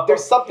 You know?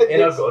 There's something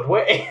in a good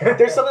way.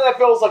 There's something that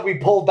feels like we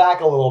pulled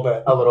back a little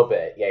bit. A little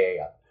bit,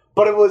 yeah.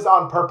 But it was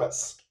on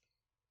purpose.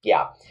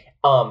 Yeah.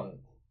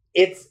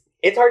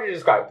 It's hard to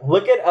describe.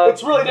 Look at us.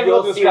 It's really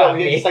difficult to describe.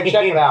 Just like,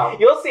 check it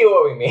out. You'll see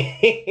what we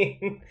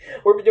mean.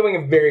 We're doing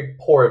a very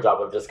poor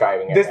job of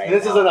describing it.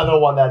 This is another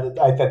one that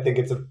I think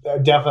it's a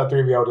definite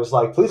 3VO. Just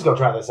like, please go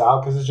try this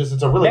out, because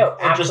it's a really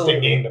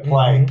interesting game to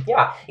play. Mm-hmm.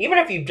 Yeah, even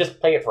if you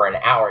just play it for an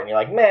hour and you're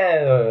like,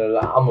 man,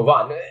 I'll move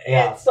on.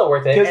 Yeah. It's still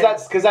worth it.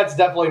 Because that's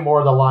definitely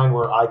more the line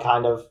where I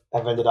kind of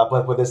have ended up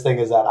with this thing,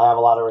 is that I have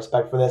a lot of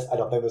respect for this. I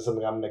don't think this is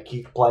something I'm going to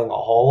keep playing a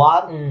whole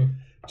lot.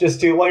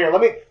 Just to, well, here,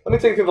 let me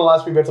take you through the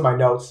last few bits of my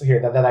notes here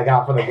that I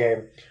got for the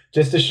game,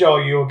 just to show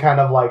you kind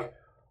of like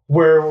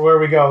where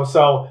we go.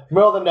 So,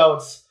 middle of the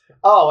notes.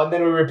 Oh, and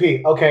then we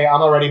repeat. Okay,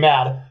 I'm already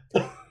mad.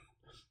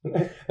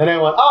 And then I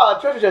went,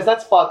 treasure chest,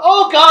 that's fun.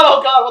 Oh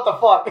god, what the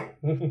fuck?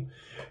 And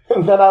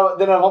then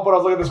at one point I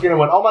was looking at the screen and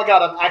went, oh my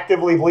god, I'm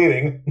actively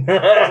bleeding.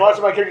 I was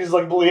watching my character just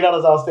like bleed out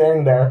as I was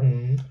standing there.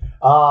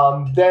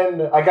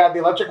 Then I got the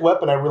electric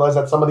whip, and I realized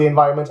that some of the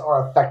environments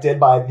are affected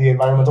by the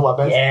environmental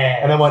weapons.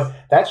 Yes. And I went,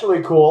 that's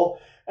really cool.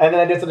 And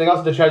then I did something else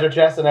with the treasure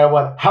chest, and I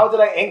went, how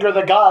did I anger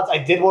the gods? I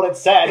did what it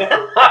said.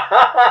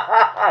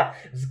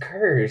 It's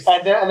cursed.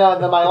 And then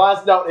my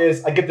last note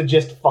is, I get the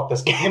gist, fuck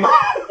this game.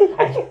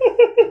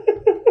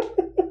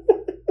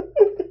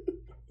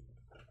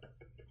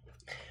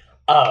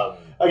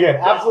 Again,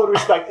 absolute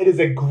respect. It is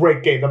a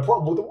great game. As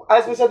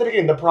we said at the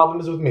beginning, the problem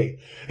is with me.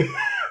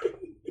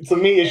 It's a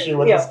me issue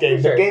with this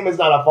game. Sure. The game is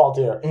not a fault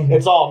here. Mm-hmm.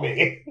 It's all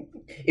me.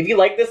 If you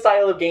like this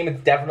style of game,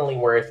 it's definitely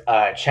worth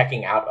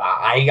checking out.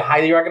 I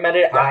highly recommend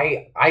it.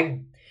 Yeah.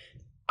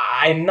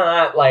 I'm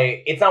not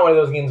like, it's not one of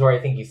those games where I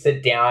think you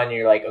sit down and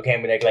you're like, okay,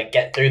 I'm gonna like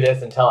get through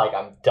this until like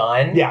I'm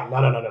done. Yeah,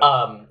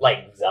 no.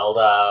 Like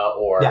Zelda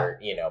or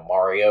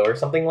Mario or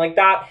something like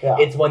that. Yeah.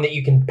 It's one that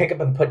you can pick up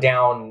and put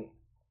down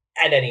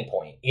at any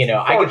point.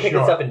 I could pick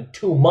this up in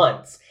 2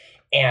 months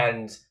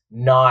and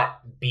not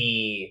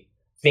be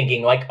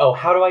thinking like, oh,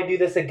 how do I do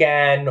this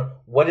again?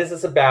 What is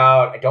this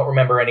about? I don't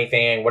remember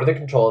anything. What are the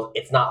controls?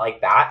 It's not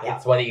like that. Yeah.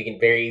 It's one that you can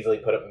very easily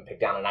put up and pick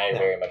down, and I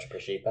very much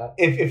appreciate that.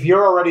 If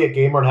you're already a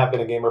gamer and have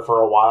been a gamer for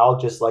a while,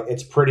 just like,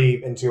 it's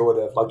pretty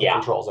intuitive, like the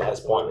controls at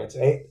this point. It's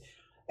A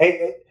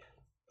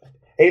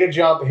to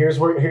jump, here's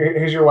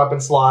your weapon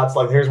slots,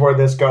 like here's where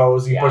this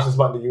goes, you push this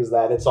button to use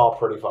that. It's all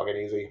pretty fucking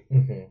easy.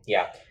 Mm-hmm.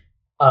 Yeah.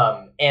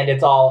 And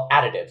it's all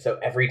additive, so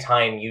every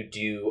time you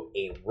do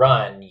a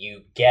run,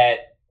 you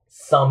get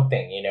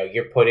something.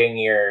 You're putting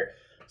your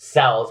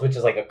cells, which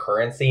is like a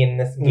currency in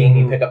this game.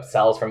 You pick up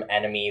cells from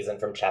enemies and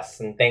from chests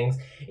and things,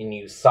 and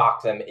you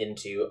sock them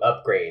into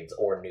upgrades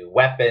or new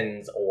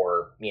weapons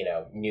or,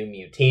 new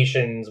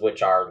mutations,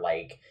 which are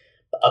like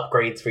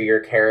upgrades for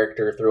your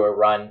character through a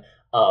run.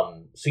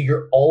 So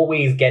you're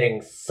always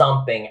getting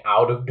something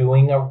out of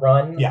doing a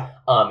run. Yeah.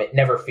 It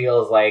never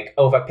feels like,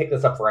 oh, if I pick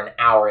this up for an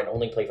hour and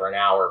only play for an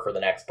hour for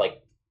the next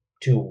like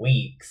 2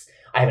 weeks,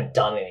 I haven't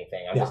done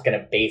anything. I'm just going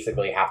to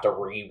basically have to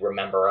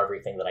remember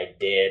everything that I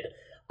did,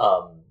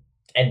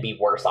 and be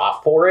worse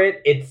off for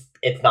it. It's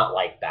it's not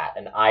like that.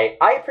 And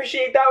I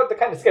appreciate that with the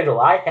kind of schedule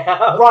I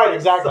have. Right,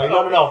 exactly.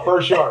 So- No,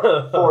 for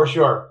sure. For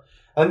sure.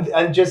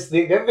 And just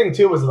the other thing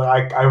too was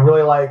like I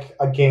really like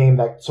a game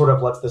that sort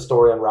of lets the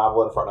story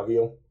unravel in front of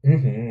you,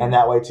 and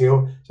that way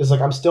too. Just like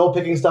I'm still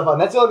picking stuff up,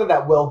 and that's the only thing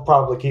that will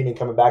probably keep me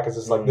coming back. Is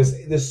just like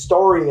this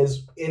story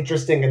is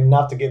interesting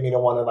enough to get me to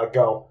want to like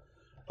go,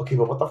 okay,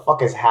 but what the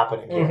fuck is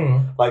happening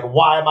here? Like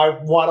why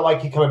do I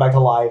keep coming back to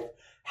life?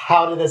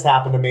 How did this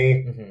happen to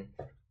me?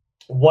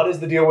 What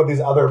is the deal with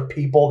these other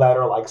people that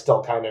are like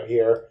still kind of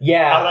here?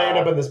 Yeah. How did I end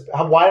up in this?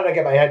 Why did I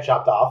get my head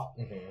chopped off?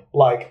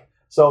 Like.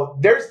 So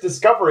there's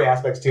discovery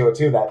aspects to it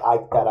too that I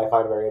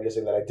find very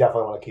interesting that I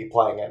definitely want to keep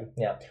playing in.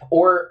 Yeah.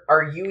 Or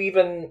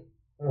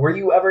were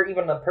you ever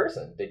even a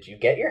person? Did you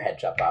get your head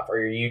chopped off, or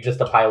are you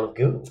just a pile of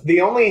goo?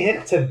 The only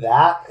hint to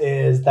that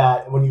is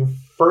that when you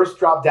first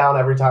drop down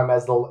every time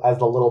as the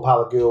little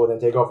pile of goo and then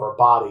take over a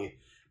body,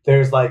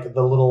 there's like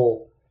the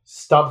little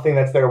stump thing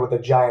that's there with the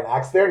giant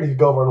axe there, and you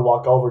go over and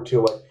walk over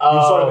to it.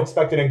 You sort of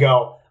expect it and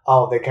go,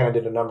 oh, they kind of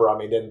did a number on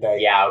me, didn't they?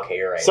 Yeah, okay,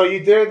 you're right. So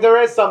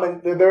there is some,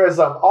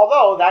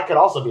 although that could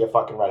also be a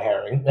fucking red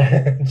herring.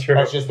 True.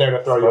 That's just there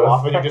to throw you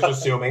off, and you're just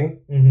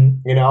assuming,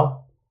 you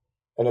know?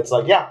 And it's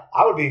like, yeah,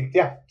 I would be,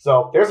 yeah.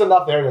 So there's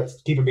enough there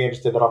that's keeping me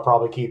interested that I'll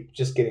probably keep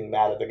just getting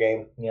mad at the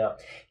game. Yeah.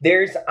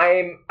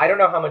 I don't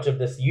know how much of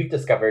this you've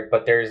discovered,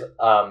 but there's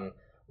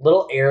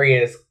little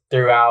areas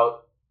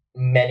throughout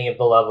many of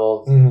the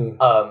levels,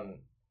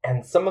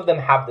 and some of them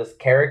have this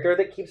character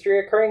that keeps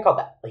reoccurring called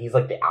he's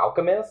like the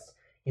alchemist.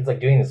 He's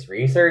like doing this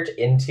research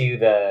into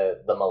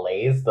the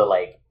malaise, the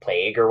like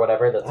plague or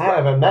whatever. I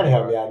haven't met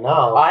him yet.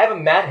 No, I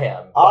haven't met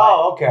him.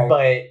 Okay.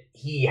 But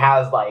he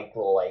has like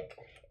little like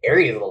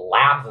areas, little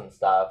labs and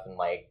stuff, and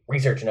like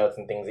research notes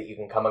and things that you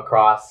can come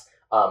across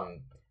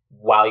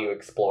while you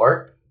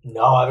explore.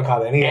 No, I haven't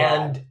caught any.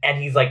 And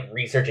he's like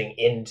researching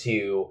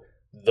into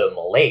the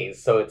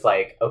malaise. So it's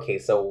like, okay,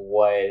 so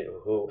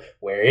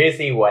where is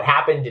he? What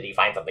happened? Did he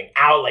find something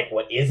out? Like,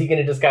 what is he going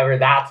to discover?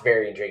 That's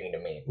very intriguing to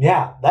me.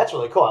 Yeah, that's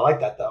really cool. I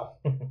like that though.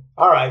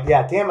 All right,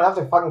 yeah, damn it, I have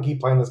to fucking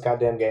keep playing this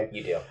goddamn game.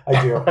 You do.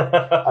 I do.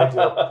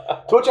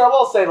 To which I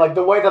will say, like,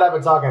 the way that I've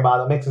been talking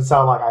about it makes it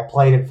sound like I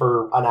played it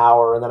for an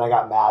hour and then I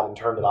got mad and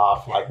turned it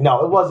off. Like,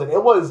 no, it wasn't.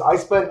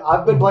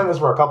 I've been playing this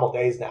for a couple of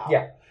days now.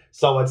 Yeah.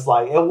 So it's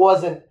like, it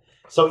wasn't.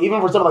 So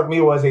even for someone like me,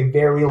 it was a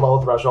very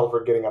low threshold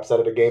for getting upset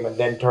at a game and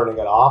then turning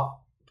it off.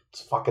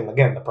 It's fucking,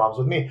 again, the problems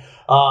with me.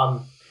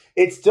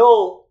 It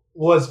still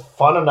was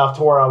fun enough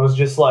to where I was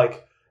just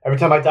like, every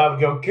time I die, I would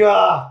go,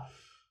 gah.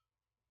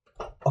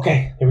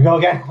 Okay, here we go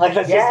again. Like,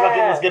 let's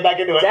get back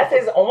into it. Death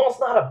is almost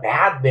not a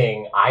bad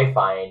thing, I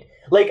find.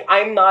 Like,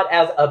 I'm not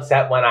as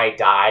upset when I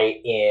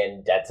die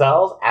in Dead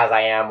Cells as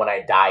I am when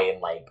I die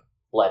in, like,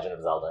 Legend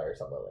of Zelda or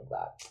something like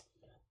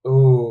that.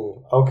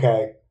 Ooh,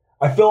 okay.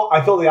 I feel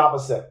the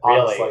opposite,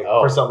 honestly, Really?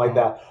 for something like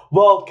that.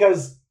 Well,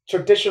 because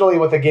traditionally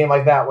with a game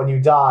like that, when you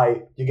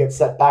die, you get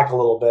set back a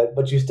little bit,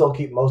 but you still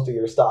keep most of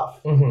your stuff.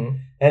 Mm-hmm.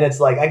 And it's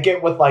like, I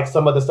get with like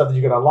some of the stuff that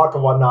you can unlock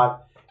and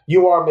whatnot,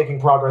 you are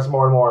making progress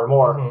more and more and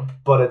more.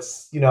 But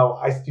it's,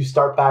 you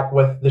start back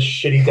with the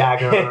shitty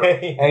dagger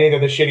and either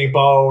the shitty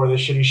bow or the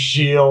shitty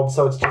shield.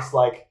 So it's just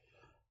like,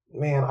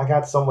 man, I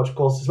got so much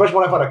cool, especially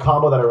when I find a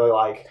combo that I really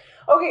like.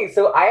 Okay,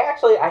 so I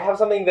have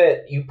something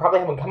that you probably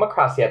haven't come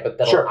across yet, but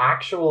that'll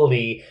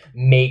actually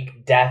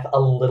make death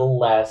a little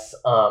less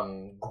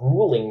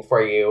grueling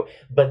for you,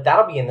 but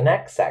that'll be in the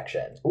next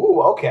section.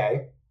 Ooh,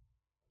 okay.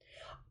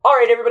 All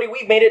right, everybody,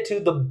 we've made it to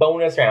the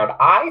bonus round.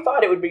 I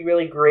thought it would be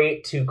really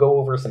great to go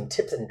over some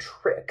tips and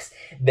tricks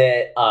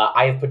that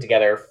I have put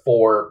together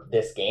for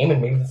this game,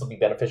 and maybe this will be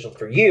beneficial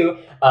for you,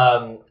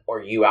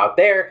 or you out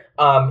there,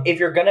 if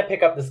you're going to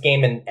pick up this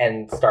game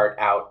and start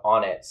out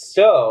on it.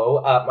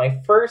 So,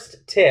 my first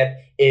tip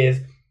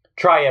is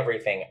try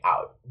everything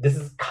out. This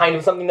is kind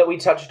of something that we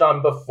touched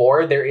on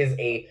before. There is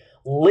a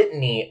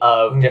litany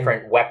of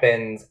different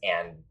weapons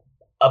and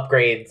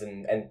upgrades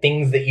and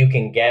things that you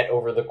can get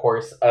over the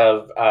course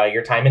of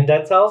your time in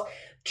Dead Cells.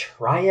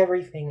 Try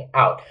everything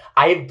out.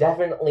 I've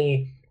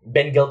definitely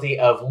been guilty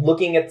of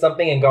looking at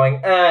something and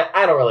going,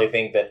 I don't really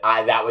think that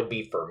that would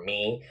be for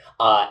me,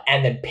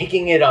 and then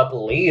picking it up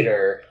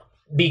later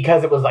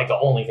because it was like the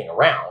only thing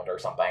around or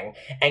something,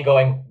 and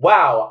going,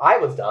 wow, I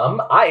was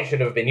dumb. I should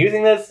have been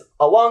using this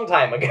a long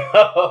time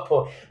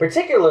ago.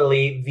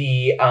 Particularly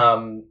the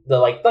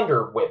like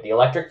Thunder Whip, the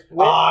electric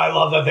whip. Oh, I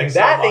love that thing so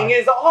much. That thing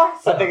is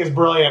awesome. That thing is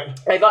brilliant.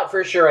 I thought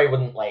for sure I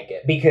wouldn't like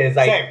it because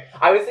I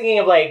was thinking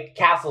of like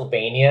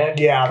Castlevania,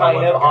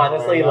 kind of,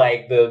 honestly,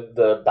 like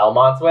the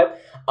Belmont's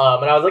whip.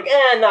 And I was like,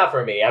 not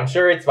for me. I'm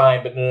sure it's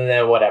fine, but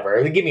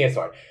whatever. Give me a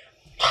sword.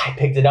 I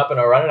picked it up and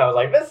I run it. I was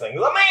like, this thing's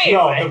amazing.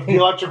 No, the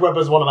electric whip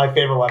is one of my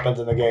favorite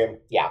weapons in the game.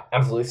 Yeah,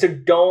 absolutely. So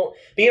don't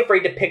be afraid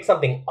to pick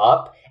something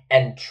up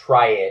and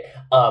try it.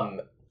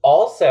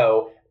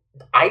 Also,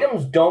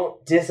 items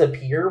don't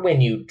disappear when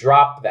you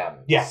drop them.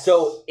 Yes.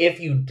 So if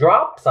you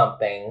drop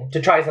something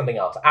to try something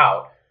else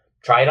out,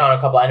 try it on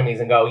a couple enemies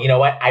and go, you know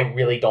what? I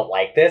really don't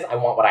like this. I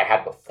want what I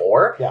had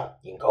before. Yeah.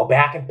 You can go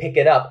back and pick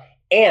it up.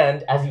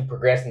 And as you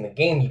progress in the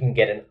game, you can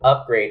get an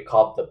upgrade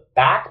called the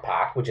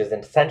backpack, which is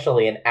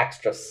essentially an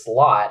extra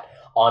slot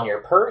on your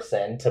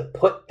person to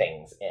put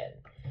things in.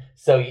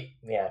 So,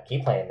 yeah,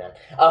 keep playing, man.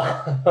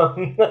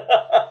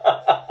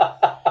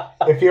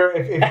 If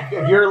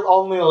you're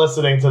only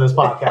listening to this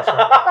podcast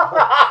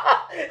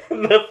right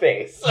now, the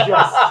face.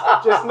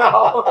 Just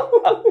know.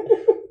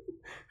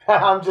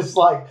 I'm just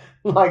like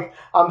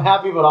I'm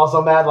happy but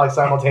also mad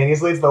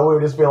simultaneously. It's the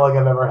weirdest feeling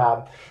I've ever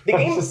had. The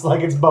game, it's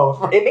just it's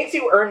both. It makes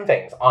you earn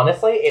things.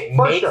 Honestly, it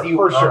makes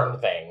you earn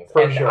things.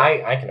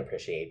 I can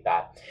appreciate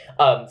that.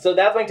 So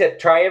that's my tip.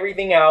 Try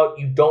everything out.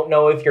 You don't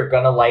know if you're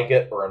gonna like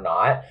it or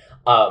not.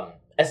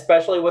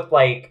 Especially with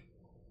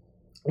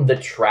the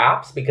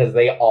traps, because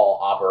they all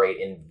operate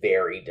in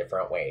very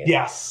different ways.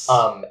 Yes.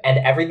 And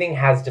everything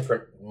has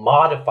different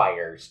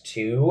modifiers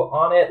too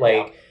on it.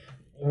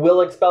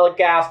 We'll expel a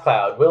gas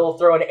cloud. We'll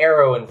throw an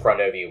arrow in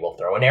front of you. We'll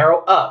throw an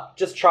arrow up.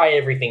 Just try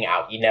everything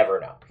out. You never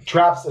know.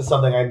 Traps is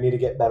something I need to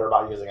get better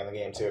about using in the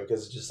game too,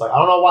 because it's just I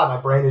don't know why my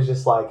brain is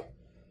just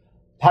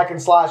hack and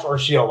slash or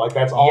shield.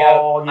 That's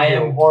all you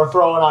do. Or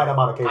throw an item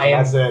on occasion.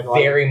 That's it.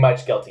 Very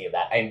much guilty of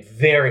that. I'm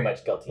very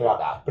much guilty of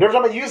that. But every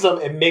time I use them,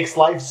 it makes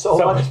life so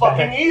much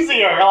fucking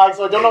easier.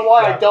 So I don't know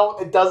why it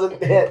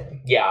doesn't hit.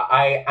 Yeah,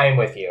 I'm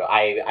with you.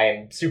 I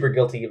am super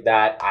guilty of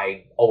that.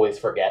 I always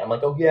forget. I'm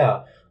like, oh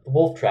yeah, the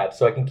wolf trap,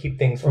 so I can keep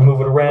things from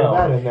moving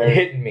around, in there.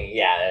 Hitting me.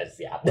 Yeah,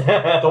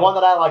 The one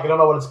that I like, I don't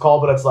know what it's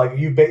called, but it's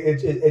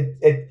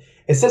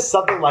it says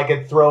something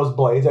it throws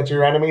blades at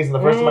your enemies, and the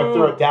first time I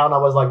threw it down, I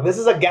was like, this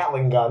is a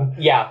Gatling gun.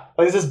 Yeah.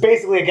 This is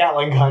basically a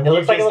Gatling gun. It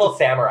looks like a little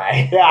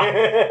samurai.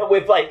 Yeah.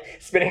 With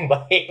spinning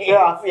blades.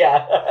 Yeah.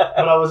 Yeah.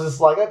 But I was just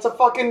like, this is a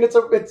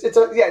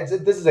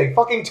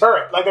fucking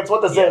turret. That's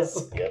what this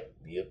is.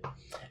 Yep.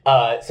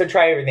 So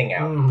try everything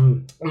out.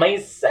 Mm-hmm. My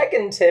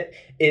second tip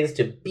is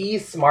to be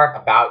smart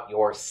about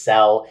your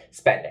cell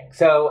spending.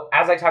 So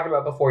as I talked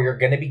about before, you're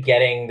going to be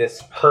getting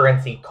this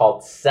currency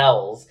called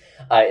cells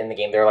in the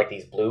game. They're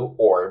these blue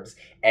orbs,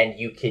 and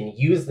you can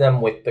use them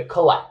with the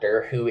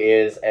Collector, who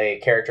is a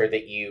character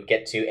that you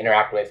get to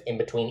interact with in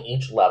between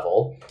each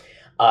level.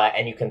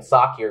 And you can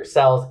sock your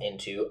cells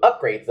into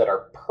upgrades that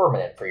are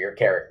permanent for your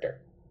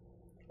character,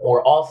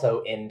 or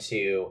also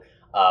into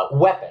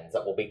weapons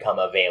that will become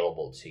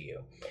available to you.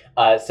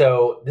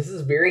 So this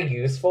is very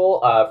useful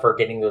for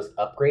getting those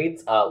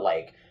upgrades,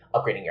 like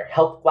upgrading your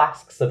health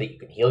flasks so that you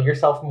can heal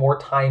yourself more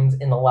times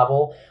in the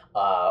level,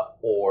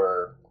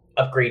 or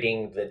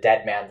upgrading the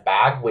Dead Man's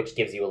Bag, which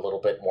gives you a little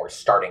bit more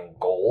starting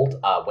gold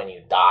when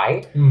you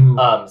die.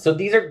 Mm-hmm. So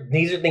these are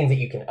things that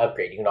you can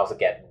upgrade. You can also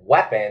get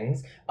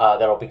weapons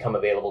that'll become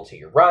available to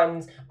your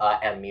runs,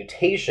 and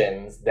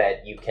mutations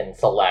that you can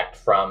select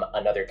from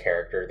another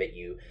character that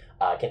you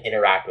can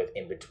interact with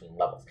in between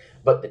levels.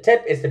 But the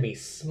tip is to be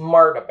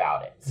smart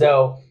about it.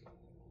 So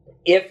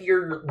if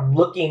you're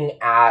looking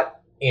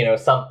at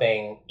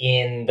something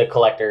in the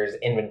Collector's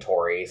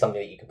inventory, something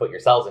that you can put your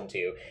cells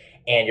into,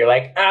 and you're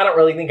like, I don't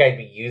really think I'd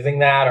be using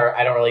that, or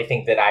I don't really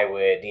think that I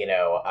would,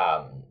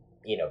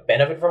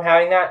 benefit from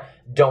having that,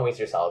 don't waste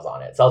your cells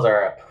on it. Cells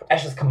are a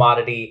precious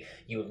commodity.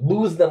 You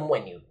lose them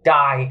when you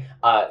die.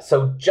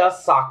 So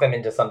just sock them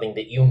into something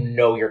that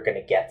you're going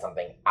to get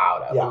something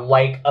out of,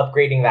 like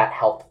upgrading that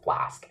health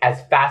flask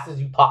as fast as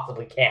you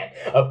possibly can.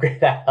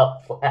 Upgrade that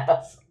health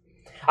flask.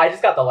 I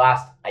just got the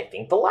last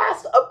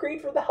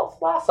upgrade for the health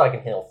flask, so I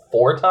can heal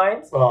 4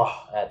 times. Oh,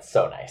 that's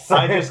so nice.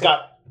 I just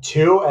got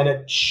 2, and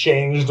it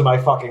changed my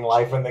fucking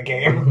life in the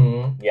game.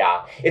 Mm-hmm.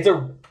 Yeah, it's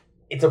a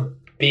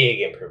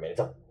big improvement. It's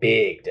a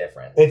big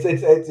difference.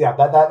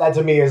 That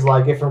to me is if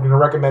I'm going to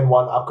recommend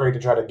one upgrade to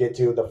try to get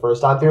to the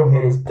first time through,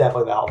 it is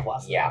definitely the health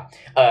flask. Yeah,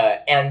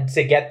 and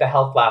to get the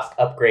health flask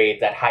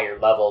upgrades at higher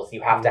levels,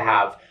 you have to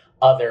have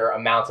other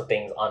amounts of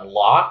things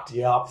unlocked.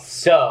 Yep.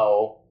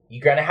 So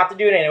you're going to have to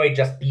do it anyway.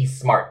 Just be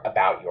smart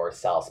about your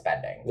cell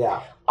spending.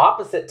 Yeah.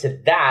 Opposite to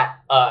that,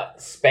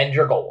 spend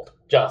your gold.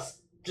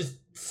 Just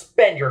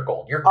spend your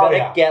gold. You're going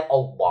to get a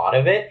lot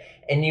of it,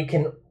 and you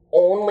can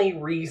only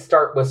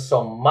restart with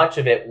so much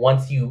of it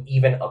once you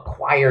even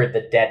acquire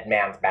the Dead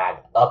Man's Bag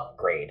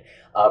upgrade.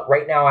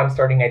 Right now I'm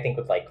starting, I think,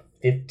 with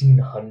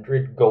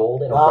 1,500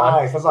 gold in a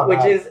run, that's not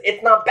bad.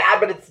 It's not bad,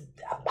 but it's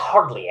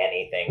hardly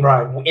anything,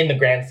 right, in the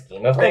grand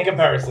scheme of things. In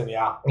comparison,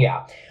 yeah.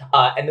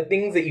 And the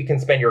things that you can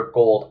spend your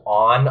gold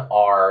on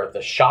are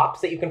the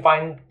shops that you can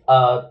find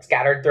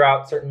scattered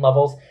throughout certain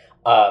levels,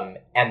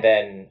 and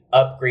then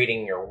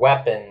upgrading your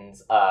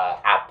weapons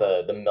at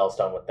the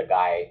millstone with the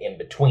guy in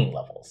between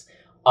levels.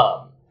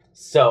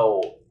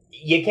 So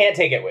you can't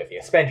take it with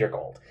you. Spend your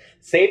gold.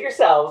 Save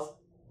yourselves.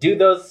 Do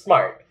those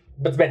smart,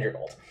 but spend your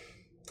gold.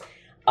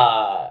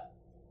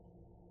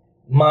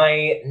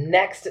 My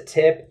next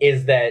tip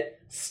is that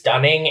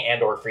stunning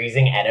and or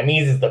freezing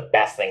enemies is the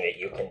best thing that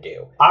you can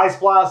do. Ice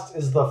Blast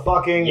is the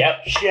fucking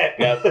shit.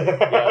 Yep.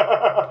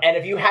 And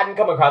if you hadn't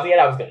come across it yet,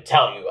 I was going to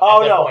tell you.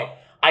 At this point,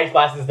 Ice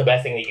Blast is the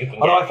best thing that you can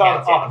get.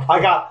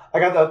 I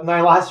got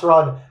my last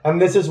run,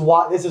 and this is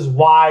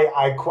why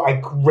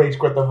I rage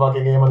quit the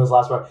fucking game on this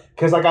last run,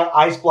 because I got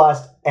Ice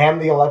Blast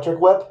and the Electric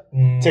Whip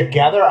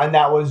together, and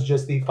that was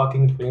just the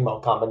fucking primo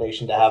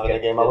combination to have in the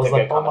game. I was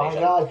like, oh my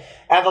god.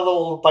 And the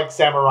little, like,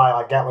 samurai,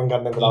 like, Gatling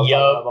gunman that I was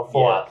talking about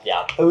before.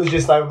 Yeah. It was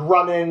just, I would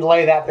run in,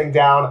 lay that thing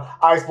down,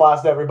 Ice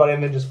Blast everybody,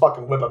 and then just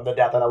fucking whip them to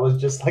death, and I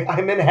was just like,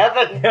 I'm in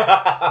heaven.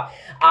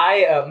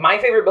 My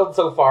favorite build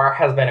so far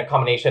has been a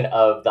combination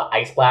of the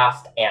Ice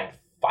Blast and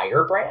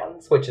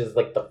Firebrands, which is,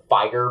 like, the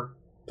fire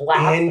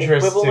blast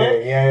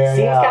equivalent. Yeah.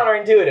 Seems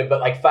counterintuitive,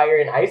 but like fire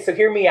and ice. So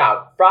hear me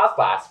out. Frost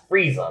Blast,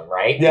 freeze them,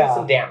 right? Yeah. Do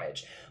some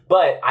damage.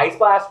 But Ice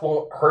Blast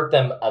won't hurt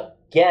them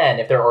again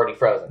if they're already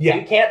frozen. Yeah. So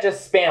you can't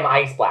just spam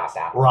Ice Blast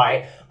at them,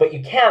 Right. But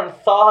you can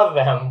thaw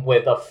them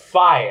with a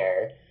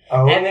fire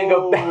and then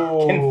go back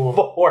and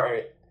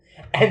forth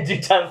and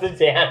do tons of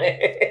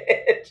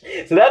damage.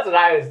 So that's what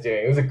I was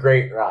doing. It was a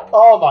great run.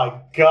 Oh my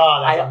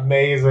god, that's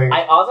amazing.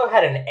 I also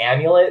had an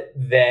amulet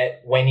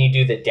that when you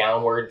do the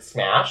downward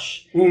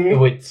smash, it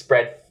would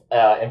spread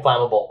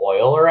inflammable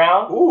oil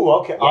around. Ooh,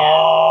 okay. Yeah.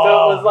 Oh.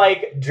 So it was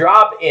like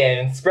drop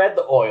in, spread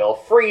the oil,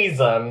 freeze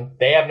them.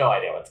 They have no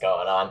idea what's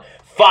going on.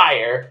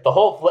 Fire, the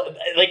whole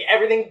like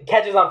everything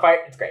catches on fire.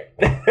 It's great.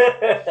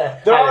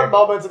 There are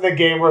moments in the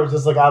game where it's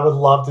just like I would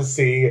love to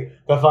see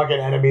the fucking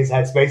enemy's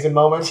headspace in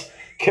moments,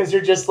 because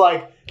you're just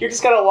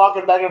kind of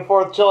walking back and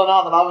forth, chilling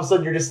out, and then all of a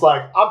sudden you're just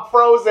like, I'm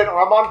frozen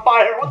or I'm on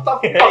fire. What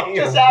the fuck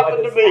just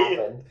happened to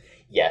me?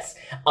 Yes.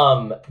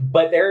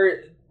 But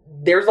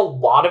there's a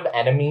lot of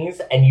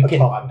enemies, and you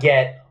can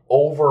get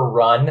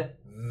overrun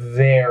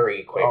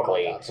very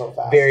quickly. Oh my God, so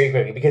fast. Very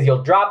quickly, because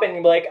you'll drop in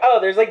and be like, oh,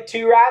 there's like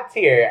 2 rats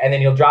here, and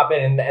then you'll drop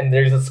in and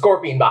there's a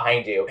scorpion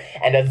behind you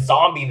and a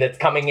zombie that's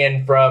coming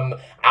in from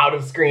out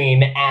of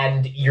screen,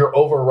 and you're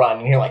overrun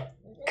and you're like,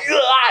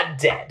 God,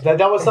 dead.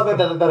 That was something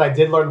that I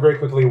did learn very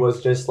quickly,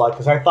 was just like,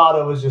 because I thought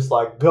it was just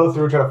like go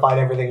through, try to fight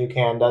everything you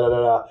can,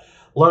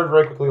 Learned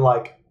very quickly,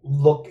 like,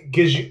 look,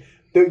 because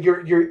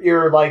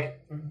you're like,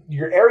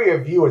 your area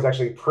of view is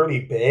actually pretty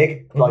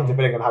big, like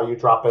depending on how you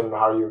drop in and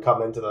how you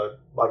come into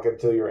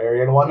into your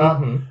area and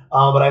whatnot.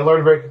 But I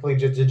learned very quickly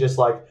to just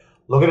like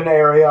look at an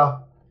area,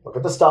 look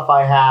at the stuff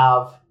I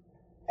have,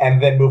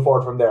 and then move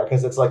forward from there.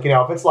 Because it's like,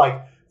 if it's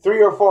like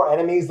 3 or 4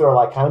 enemies that are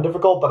like kind of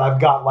difficult, but I've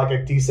got like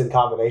a decent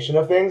combination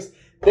of things,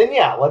 then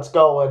yeah, let's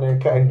go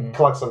and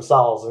collect some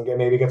cells and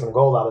maybe get some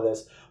gold out of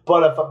this.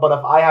 But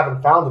if I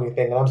haven't found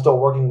anything and I'm still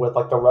working with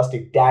like the rusty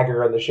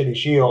dagger and the shitty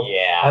shield,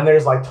 and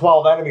there's like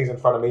 12 enemies in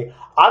front of me,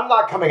 I'm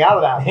not coming out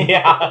of that.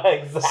 Yeah,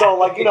 exactly. So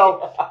like,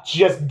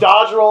 just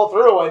dodge roll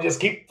through and just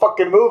keep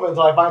fucking moving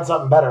until I find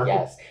something better.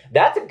 Yes,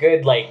 that's a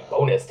good like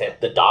bonus tip.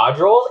 The dodge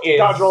roll is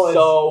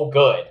so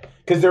good.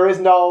 Because there is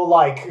no,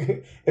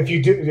 like, if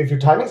your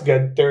timing's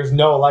good, there's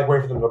no, like,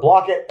 way for them to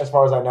block it, as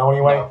far as I know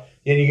anyway. No.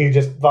 And you can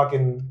just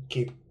fucking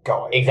keep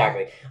going.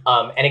 Exactly.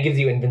 And it gives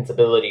you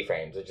invincibility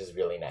frames, which is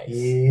really nice.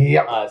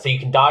 Yep. So you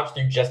can dodge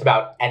through just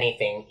about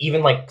anything,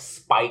 even, like,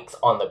 spikes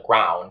on the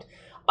ground.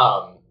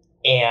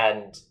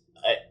 And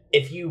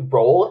if you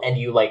roll and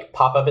you, like,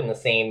 pop up in the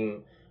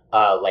same,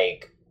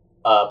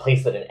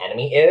 place that an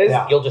enemy is,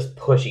 you'll just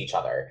push each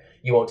other.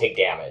 You won't take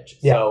damage.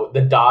 Yeah. So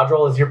the dodge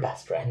roll is your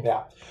best friend.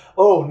 Yeah.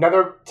 Oh,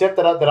 another tip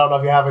that I don't know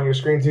if you have on your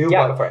screen too.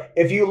 Yeah, go for it.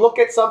 If you look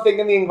at something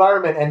in the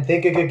environment and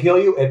think it could kill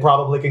you, it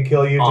probably can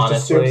kill you. Honestly,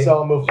 just assume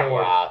so and move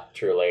forward. Yeah,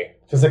 truly.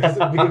 Because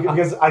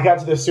I got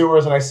to the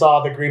sewers and I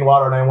saw the green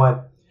water and I went,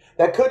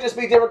 that could just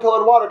be different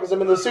colored water because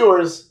I'm in the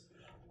sewers,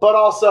 but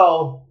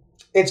also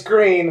it's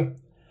green.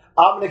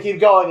 I'm going to keep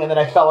going. And then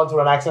I fell into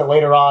an accident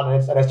later on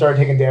and I started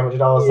taking damage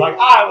and I was like,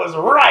 I was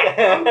right.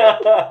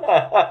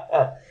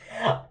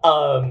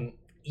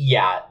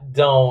 Yeah,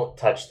 don't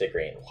touch the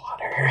green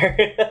water.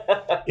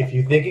 If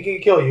you think it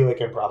can kill you, it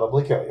can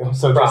probably kill you.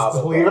 So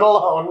just leave it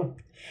alone.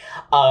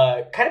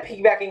 Kind of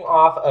piggybacking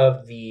off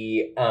of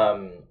the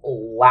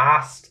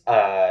last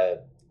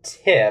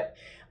tip,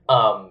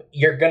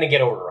 you're going to get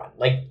overrun.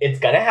 Like, it's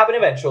going to happen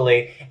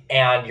eventually,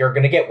 and you're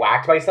going to get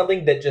whacked by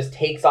something that just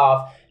takes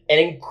off an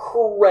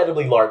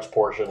incredibly large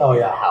portion of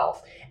your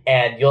health.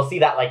 And you'll see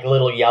that, like,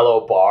 little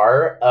yellow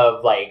bar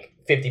of, like,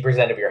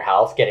 50% of your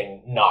health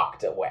getting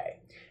knocked away.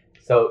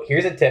 So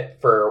here's a tip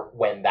for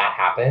when that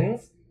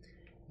happens.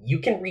 You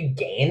can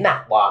regain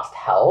that lost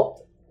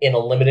health in a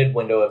limited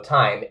window of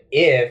time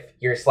if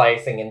you're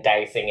slicing and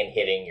dicing and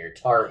hitting your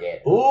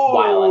target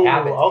while it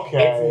happens.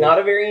 Okay. It's not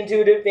a very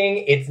intuitive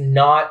thing. It's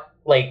not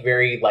like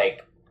very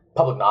like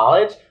public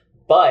knowledge,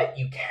 but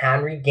you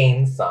can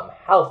regain some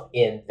health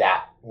in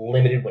that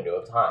limited window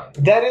of time.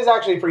 That is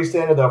actually pretty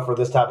standard though for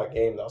this type of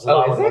game though.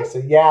 So is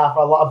it? Yeah,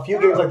 for a few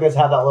games like this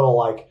have that little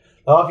like,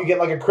 if you get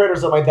like a crit or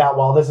something like that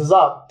while this is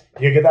up,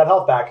 you get that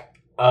health back.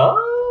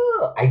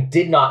 Oh, I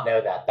did not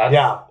know that.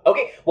 Yeah.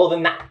 Okay, well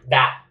then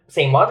that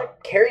same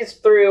logic carries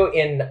through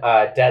in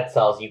Dead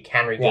Cells. You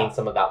can regain Yeah.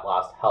 some of that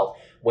lost health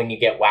when you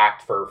get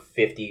whacked for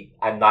 50.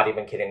 I'm not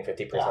even kidding.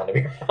 50% of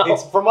your health.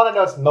 It's from what I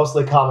know, it's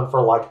mostly common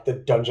for like the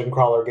dungeon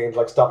crawler games,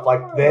 like stuff like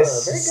Very good.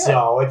 this.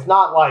 So it's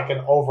not like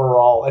an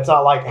overall. It's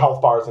not like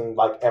health bars in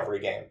like every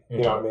game. You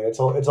know what I mean? It's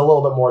a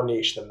little bit more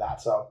niche than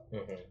that. So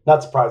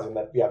not surprising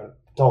that you haven't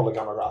totally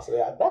come across it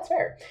yet. That's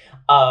fair.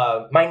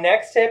 My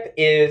next tip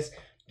is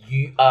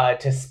you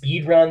to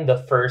speedrun the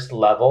first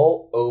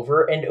level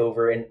over and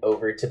over and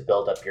over to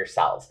build up your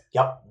cells.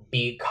 Yep.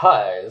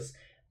 Because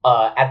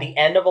at the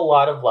end of a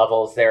lot of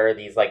levels, there are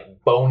these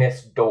like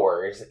bonus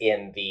doors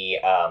in the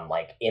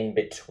like in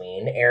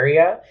between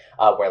area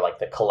where like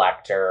the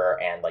collector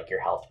and like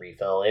your health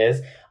refill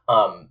is.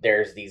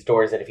 There's these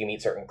doors that if you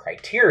meet certain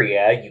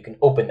criteria, you can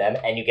open them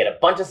and you get a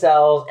bunch of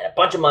cells and a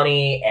bunch of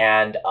money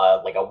and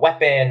like a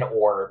weapon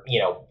or, you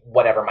know,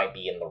 whatever might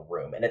be in the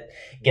room. And it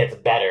gets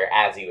better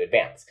as you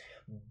advance.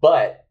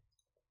 But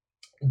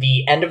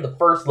the end of the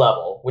first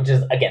level, which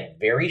is, again,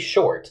 very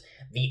short,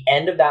 the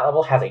end of that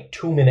level has a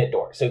 2-minute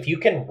door. So if you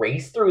can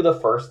race through the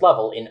first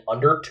level in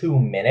under 2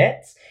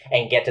 minutes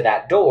and get to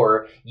that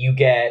door, you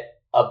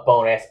get a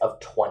bonus of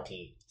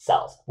 20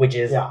 cells, which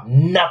is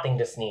nothing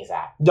to sneeze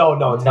at. No,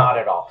 it's not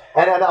at all.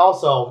 And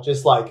also,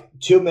 just like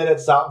 2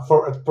 minutes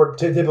for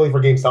typically for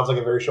games sounds like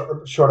a very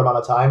short amount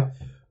of time.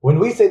 When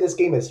we say this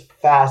game is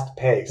fast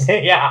paced,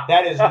 yeah,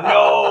 that is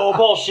no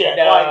bullshit.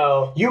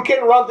 No, like, you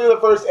can run through the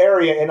first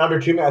area in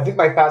under 2 minutes. I think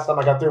my fast time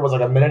I got through was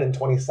like 1 minute and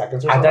 20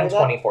 seconds or something. I've done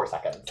 24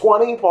 seconds.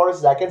 24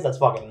 seconds. That's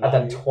fucking. I've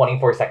done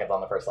 24 seconds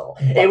on the first level.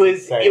 That's it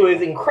was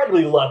insane.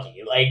 incredibly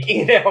lucky, like,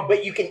 you know. But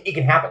it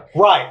can happen.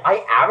 Right.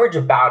 I average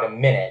about a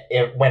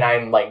minute when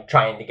I'm like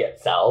trying to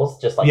get cells,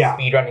 just like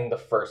speedrunning the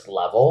first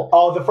level.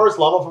 Oh, the first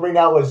level for me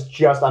now is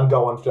just I'm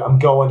going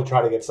to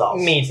try to get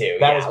cells. Me too.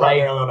 That is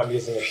primarily what I'm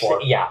using it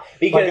for. Yeah,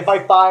 because like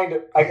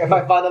if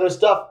I find other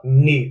stuff,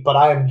 neat. But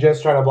I am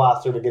just trying to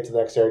blast through to get to the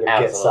next area to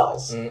get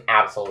cells.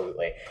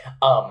 Absolutely.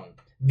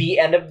 The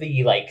end of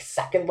the like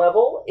second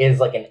level is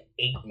like an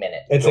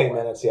 8-minute. It's door. 8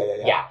 minutes. Yeah.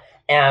 Yeah.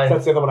 And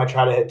that's the other one I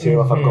try to hit too.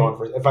 If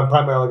I'm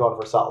primarily going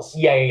for cells.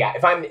 Yeah.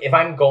 If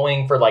I'm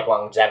going for like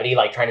longevity,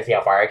 like trying to see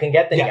how far I can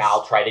get, then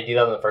I'll try to do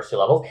that in the first 2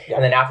 levels. Yeah.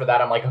 And then after that,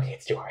 I'm like, okay,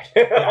 it's too hard.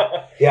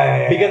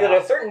 Yeah. Because at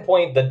a certain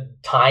point, the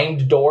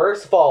timed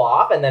doors fall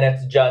off, and then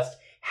it's just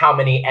how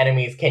many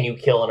enemies can you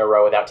kill in a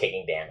row without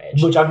taking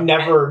damage. Which I've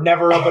never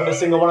opened a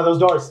single one of those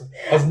doors.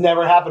 Has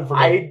never happened for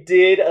me. I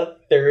did a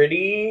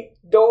 30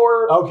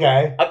 door.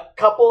 Okay. A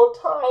couple of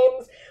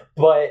times.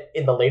 But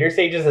in the later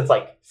stages, it's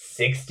like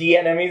 60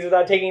 enemies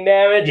without taking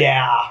damage.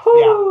 Yeah.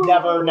 Woo. Yeah.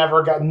 Never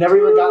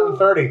even gotten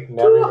 30.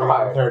 Never even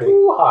gotten 30.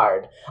 Too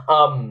hard.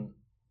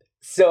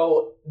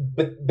 So,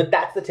 but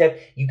that's the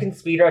tip. You can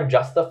speedrun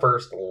just the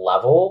first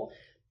level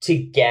to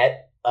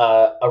get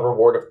a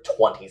reward of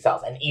 20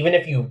 cells. And even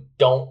if you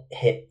don't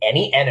hit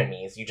any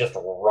enemies, you just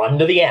run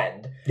to the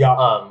end. Yeah.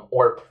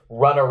 Or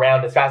run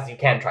around as fast as you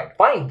can trying to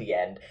find the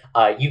end.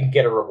 You can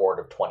get a reward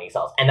of 20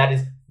 cells. And that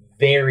is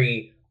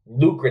very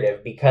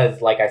lucrative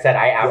because, like I said,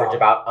 I average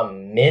about a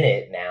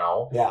minute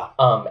now. Yeah.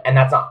 And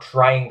that's not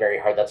trying very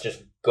hard. That's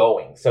just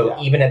going. So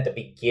even at the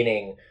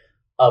beginning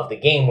of the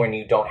game, when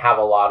you don't have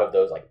a lot of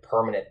those like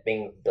permanent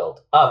things built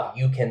up,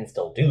 you can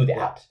still do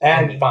that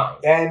and be fine.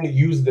 And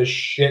use the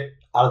shit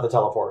out of the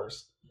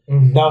teleporters.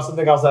 Now,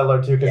 something else I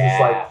learned too, because it's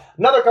like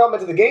another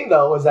comment to the game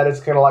though is that it's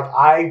kind of like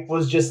I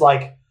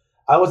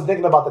wasn't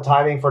thinking about the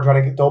timing for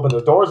trying to open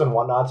those doors and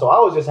whatnot, so I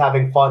was just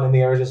having fun in the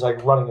air, just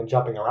like running and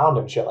jumping around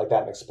and shit like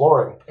that and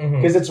exploring.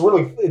 Because it's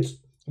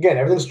again,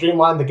 everything's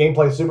streamlined, the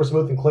gameplay is super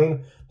smooth and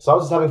clean, so I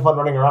was just having fun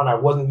running around. I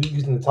wasn't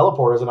using the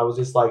teleporters, and I was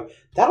just like,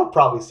 that'll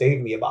probably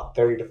save me about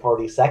 30 to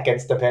 40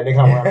 seconds, depending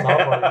on where I'm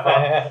teleporting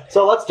from.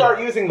 So let's start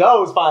using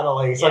those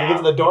finally, so I can get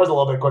to the doors a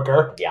little bit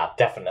quicker. Yeah,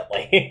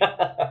 definitely.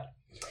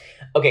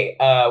 Okay,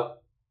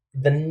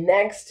 the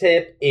next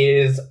tip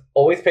is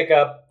always pick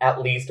up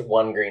at least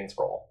 1 green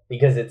scroll,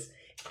 because it's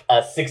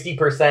a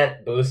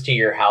 60% boost to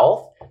your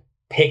health.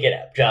 Pick it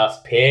up.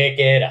 Just pick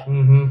it up.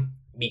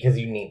 Because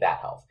you need that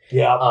health.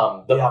 Yeah.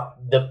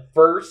 The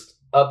first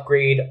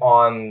upgrade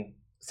on...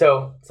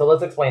 So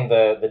let's explain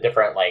the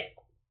different, like,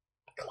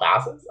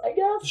 classes, I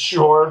guess?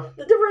 Sure.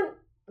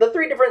 The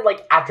 3 different,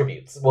 like,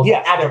 attributes. Well,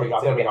 yes,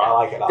 attributes. There we go. I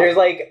like it. There's,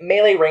 like,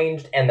 melee,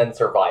 ranged, and then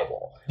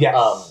survival.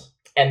 Yes.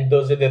 And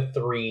those are the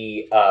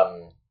 3...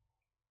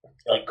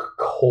 like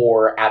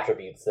core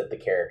attributes that the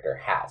character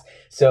has.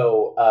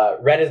 So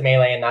red is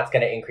melee, and that's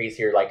going to increase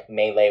your like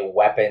melee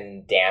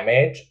weapon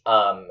damage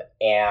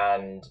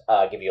and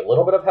give you a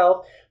little bit of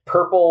health.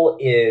 Purple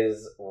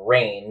is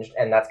ranged,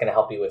 and that's going to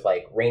help you with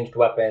like ranged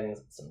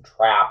weapons, some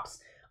traps,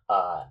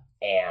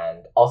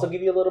 and also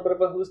give you a little bit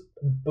of a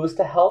boost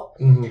to health.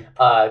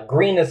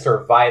 Green is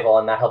survival,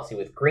 and that helps you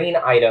with green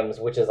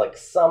items, which is like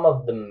some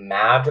of the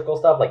magical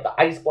stuff like the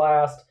ice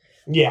blast.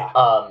 Yeah.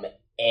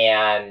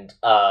 And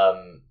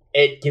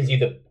it gives you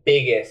the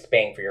biggest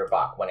bang for your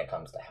buck when it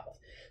comes to health.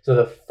 So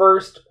the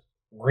first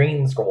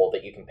green scroll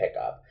that you can pick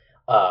up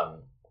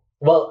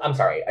Well, I'm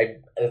sorry.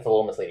 That's a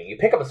little misleading. You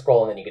pick up a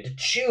scroll and then you get to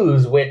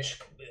choose which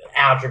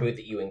attribute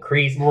that you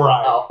increase.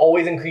 Right.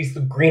 Always increase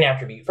the green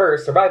attribute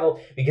first, survival,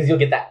 because you'll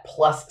get that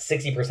plus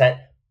 60%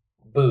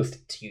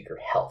 boost to your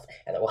health,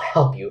 and that will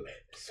help you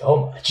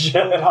so much.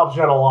 It helps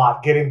you out a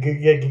lot. Getting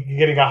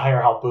a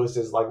higher health boost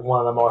is like one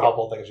of the more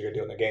helpful things you can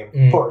do in the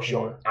game, for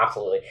sure.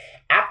 Absolutely.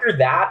 After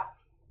that,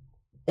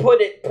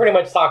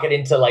 sock it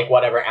into like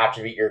whatever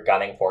attribute you're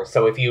gunning for.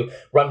 So if you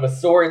run with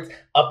swords,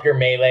 up your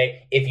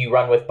melee. If you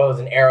run with bows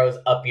and arrows,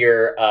 up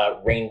your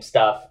range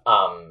stuff.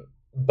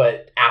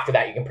 But after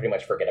that, you can pretty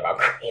much forget about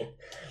green.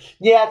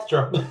 Yeah, it's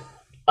true.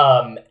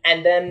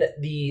 And then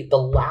the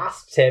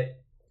last tip,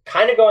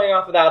 kind of going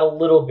off of that a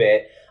little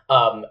bit.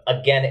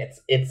 Again,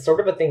 it's sort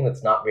of a thing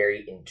that's not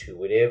very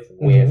intuitive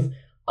with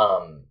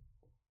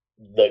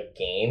the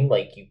game.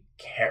 Like you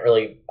can't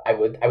really. I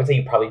would say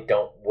you probably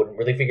wouldn't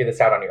really figure this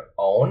out on your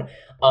own.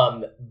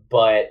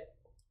 But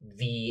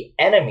the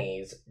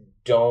enemies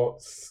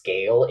don't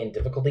scale in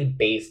difficulty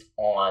based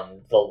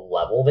on the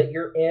level that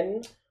you're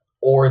in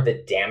or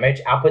the damage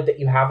output that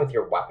you have with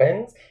your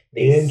weapons.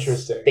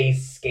 Interesting. They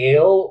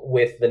scale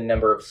with the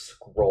number of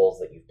scrolls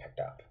that you've picked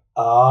up.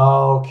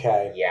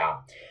 Okay.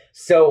 Yeah.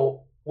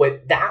 So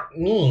what that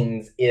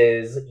means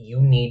is you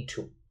need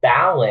to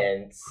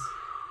balance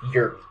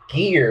your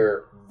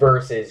gear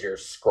versus your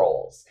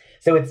scrolls.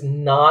 So it's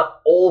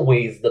not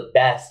always the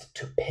best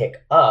to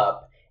pick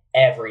up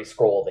every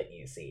scroll that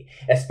you see,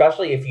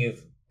 especially if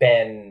you've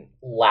been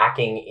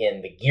lacking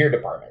in the gear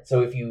department.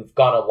 So if you've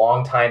gone a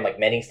long time, like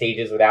many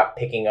stages, without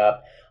picking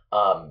up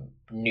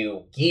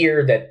new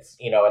gear that's,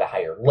 at a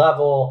higher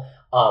level,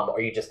 or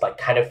you just like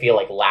kind of feel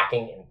like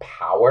lacking in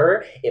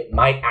power, it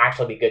might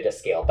actually be good to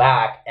scale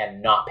back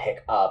and not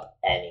pick up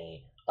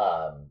any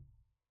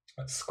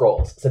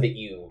scrolls so that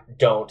you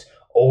don't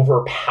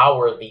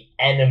overpower the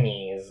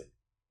enemies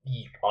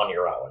on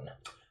your own.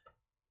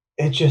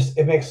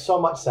 It makes so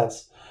much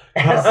sense.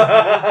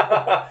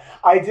 I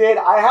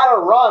had a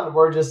run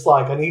where just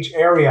like on each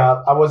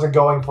area, I wasn't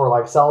going for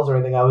like cells or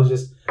anything. I was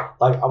just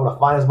like, I'm going to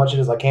find as much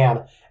as I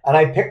can. And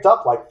I picked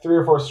up like 3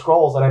 or 4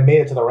 scrolls and I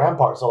made it to the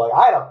rampart. So like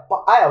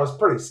I was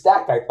pretty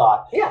stacked, I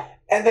thought. Yeah.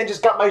 And then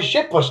just got my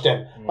shit pushed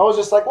in. I was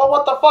just like, well,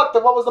 what the fuck?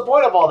 Then what was the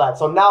point of all that?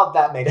 So now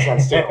that makes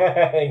sense too.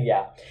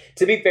 Yeah.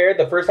 To be fair,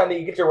 the first time that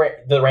you get to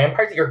the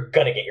ramparts, you're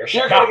gonna get your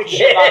shit knocked. You're gonna get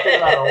shit knocked no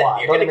matter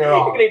what. You're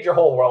gonna get your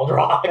whole world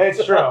rocked.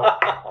 It's true.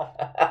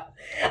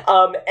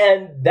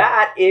 And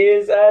that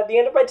is the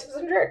end of my tips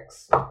and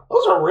tricks.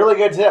 Those are really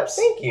good tips.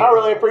 Thank you. I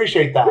really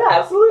appreciate that. Yeah,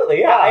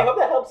 absolutely. Yeah. I hope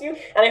that helps you,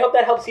 and I hope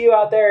that helps you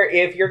out there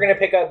if you're gonna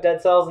pick up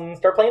Dead Cells and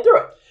start playing through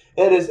it.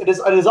 It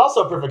is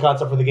also a perfect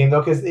concept for the game, though,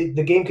 because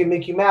the game can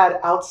make you mad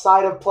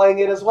outside of playing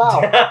it as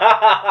well.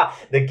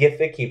 The gift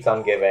that keeps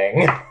on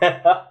giving.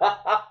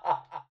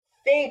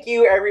 Thank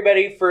you,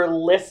 everybody, for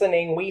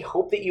listening. We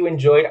hope that you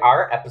enjoyed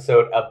our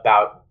episode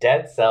about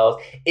Dead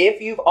Cells.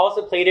 If you've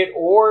also played it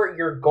or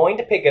you're going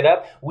to pick it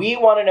up, we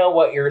want to know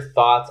what your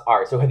thoughts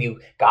are. So have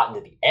you gotten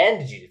to the end?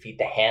 Did you defeat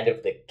the Hand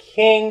of the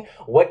King?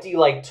 What do you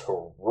like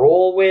to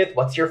roll with?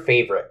 What's your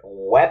favorite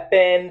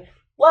weapon?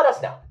 Let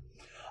us know.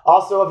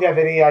 Also, if you have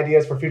any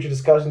ideas for future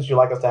discussions you'd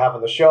like us to have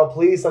on the show,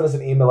 please send us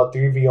an email at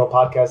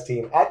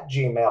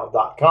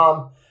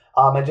 3VOpodcastteam@gmail.com.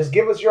 And just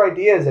give us your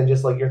ideas and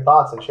just like your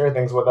thoughts and share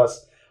things with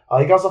us.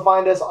 You can also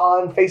find us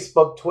on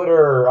Facebook,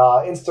 Twitter,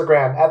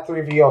 Instagram at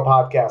 3VO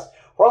Podcast.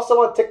 We're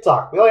also on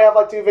TikTok. We only have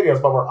like 2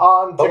 videos, but we're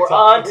on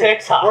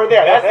TikTok. We're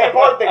there. That's the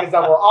important thing, is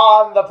that we're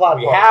on the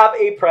platform. We have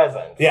a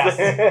presence. Yes.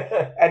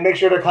 And make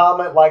sure to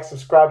comment, like,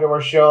 subscribe to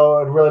our show.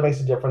 It really makes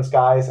a difference,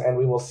 guys. And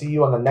we will see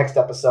you on the next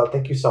episode.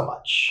 Thank you so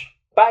much.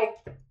 Bye.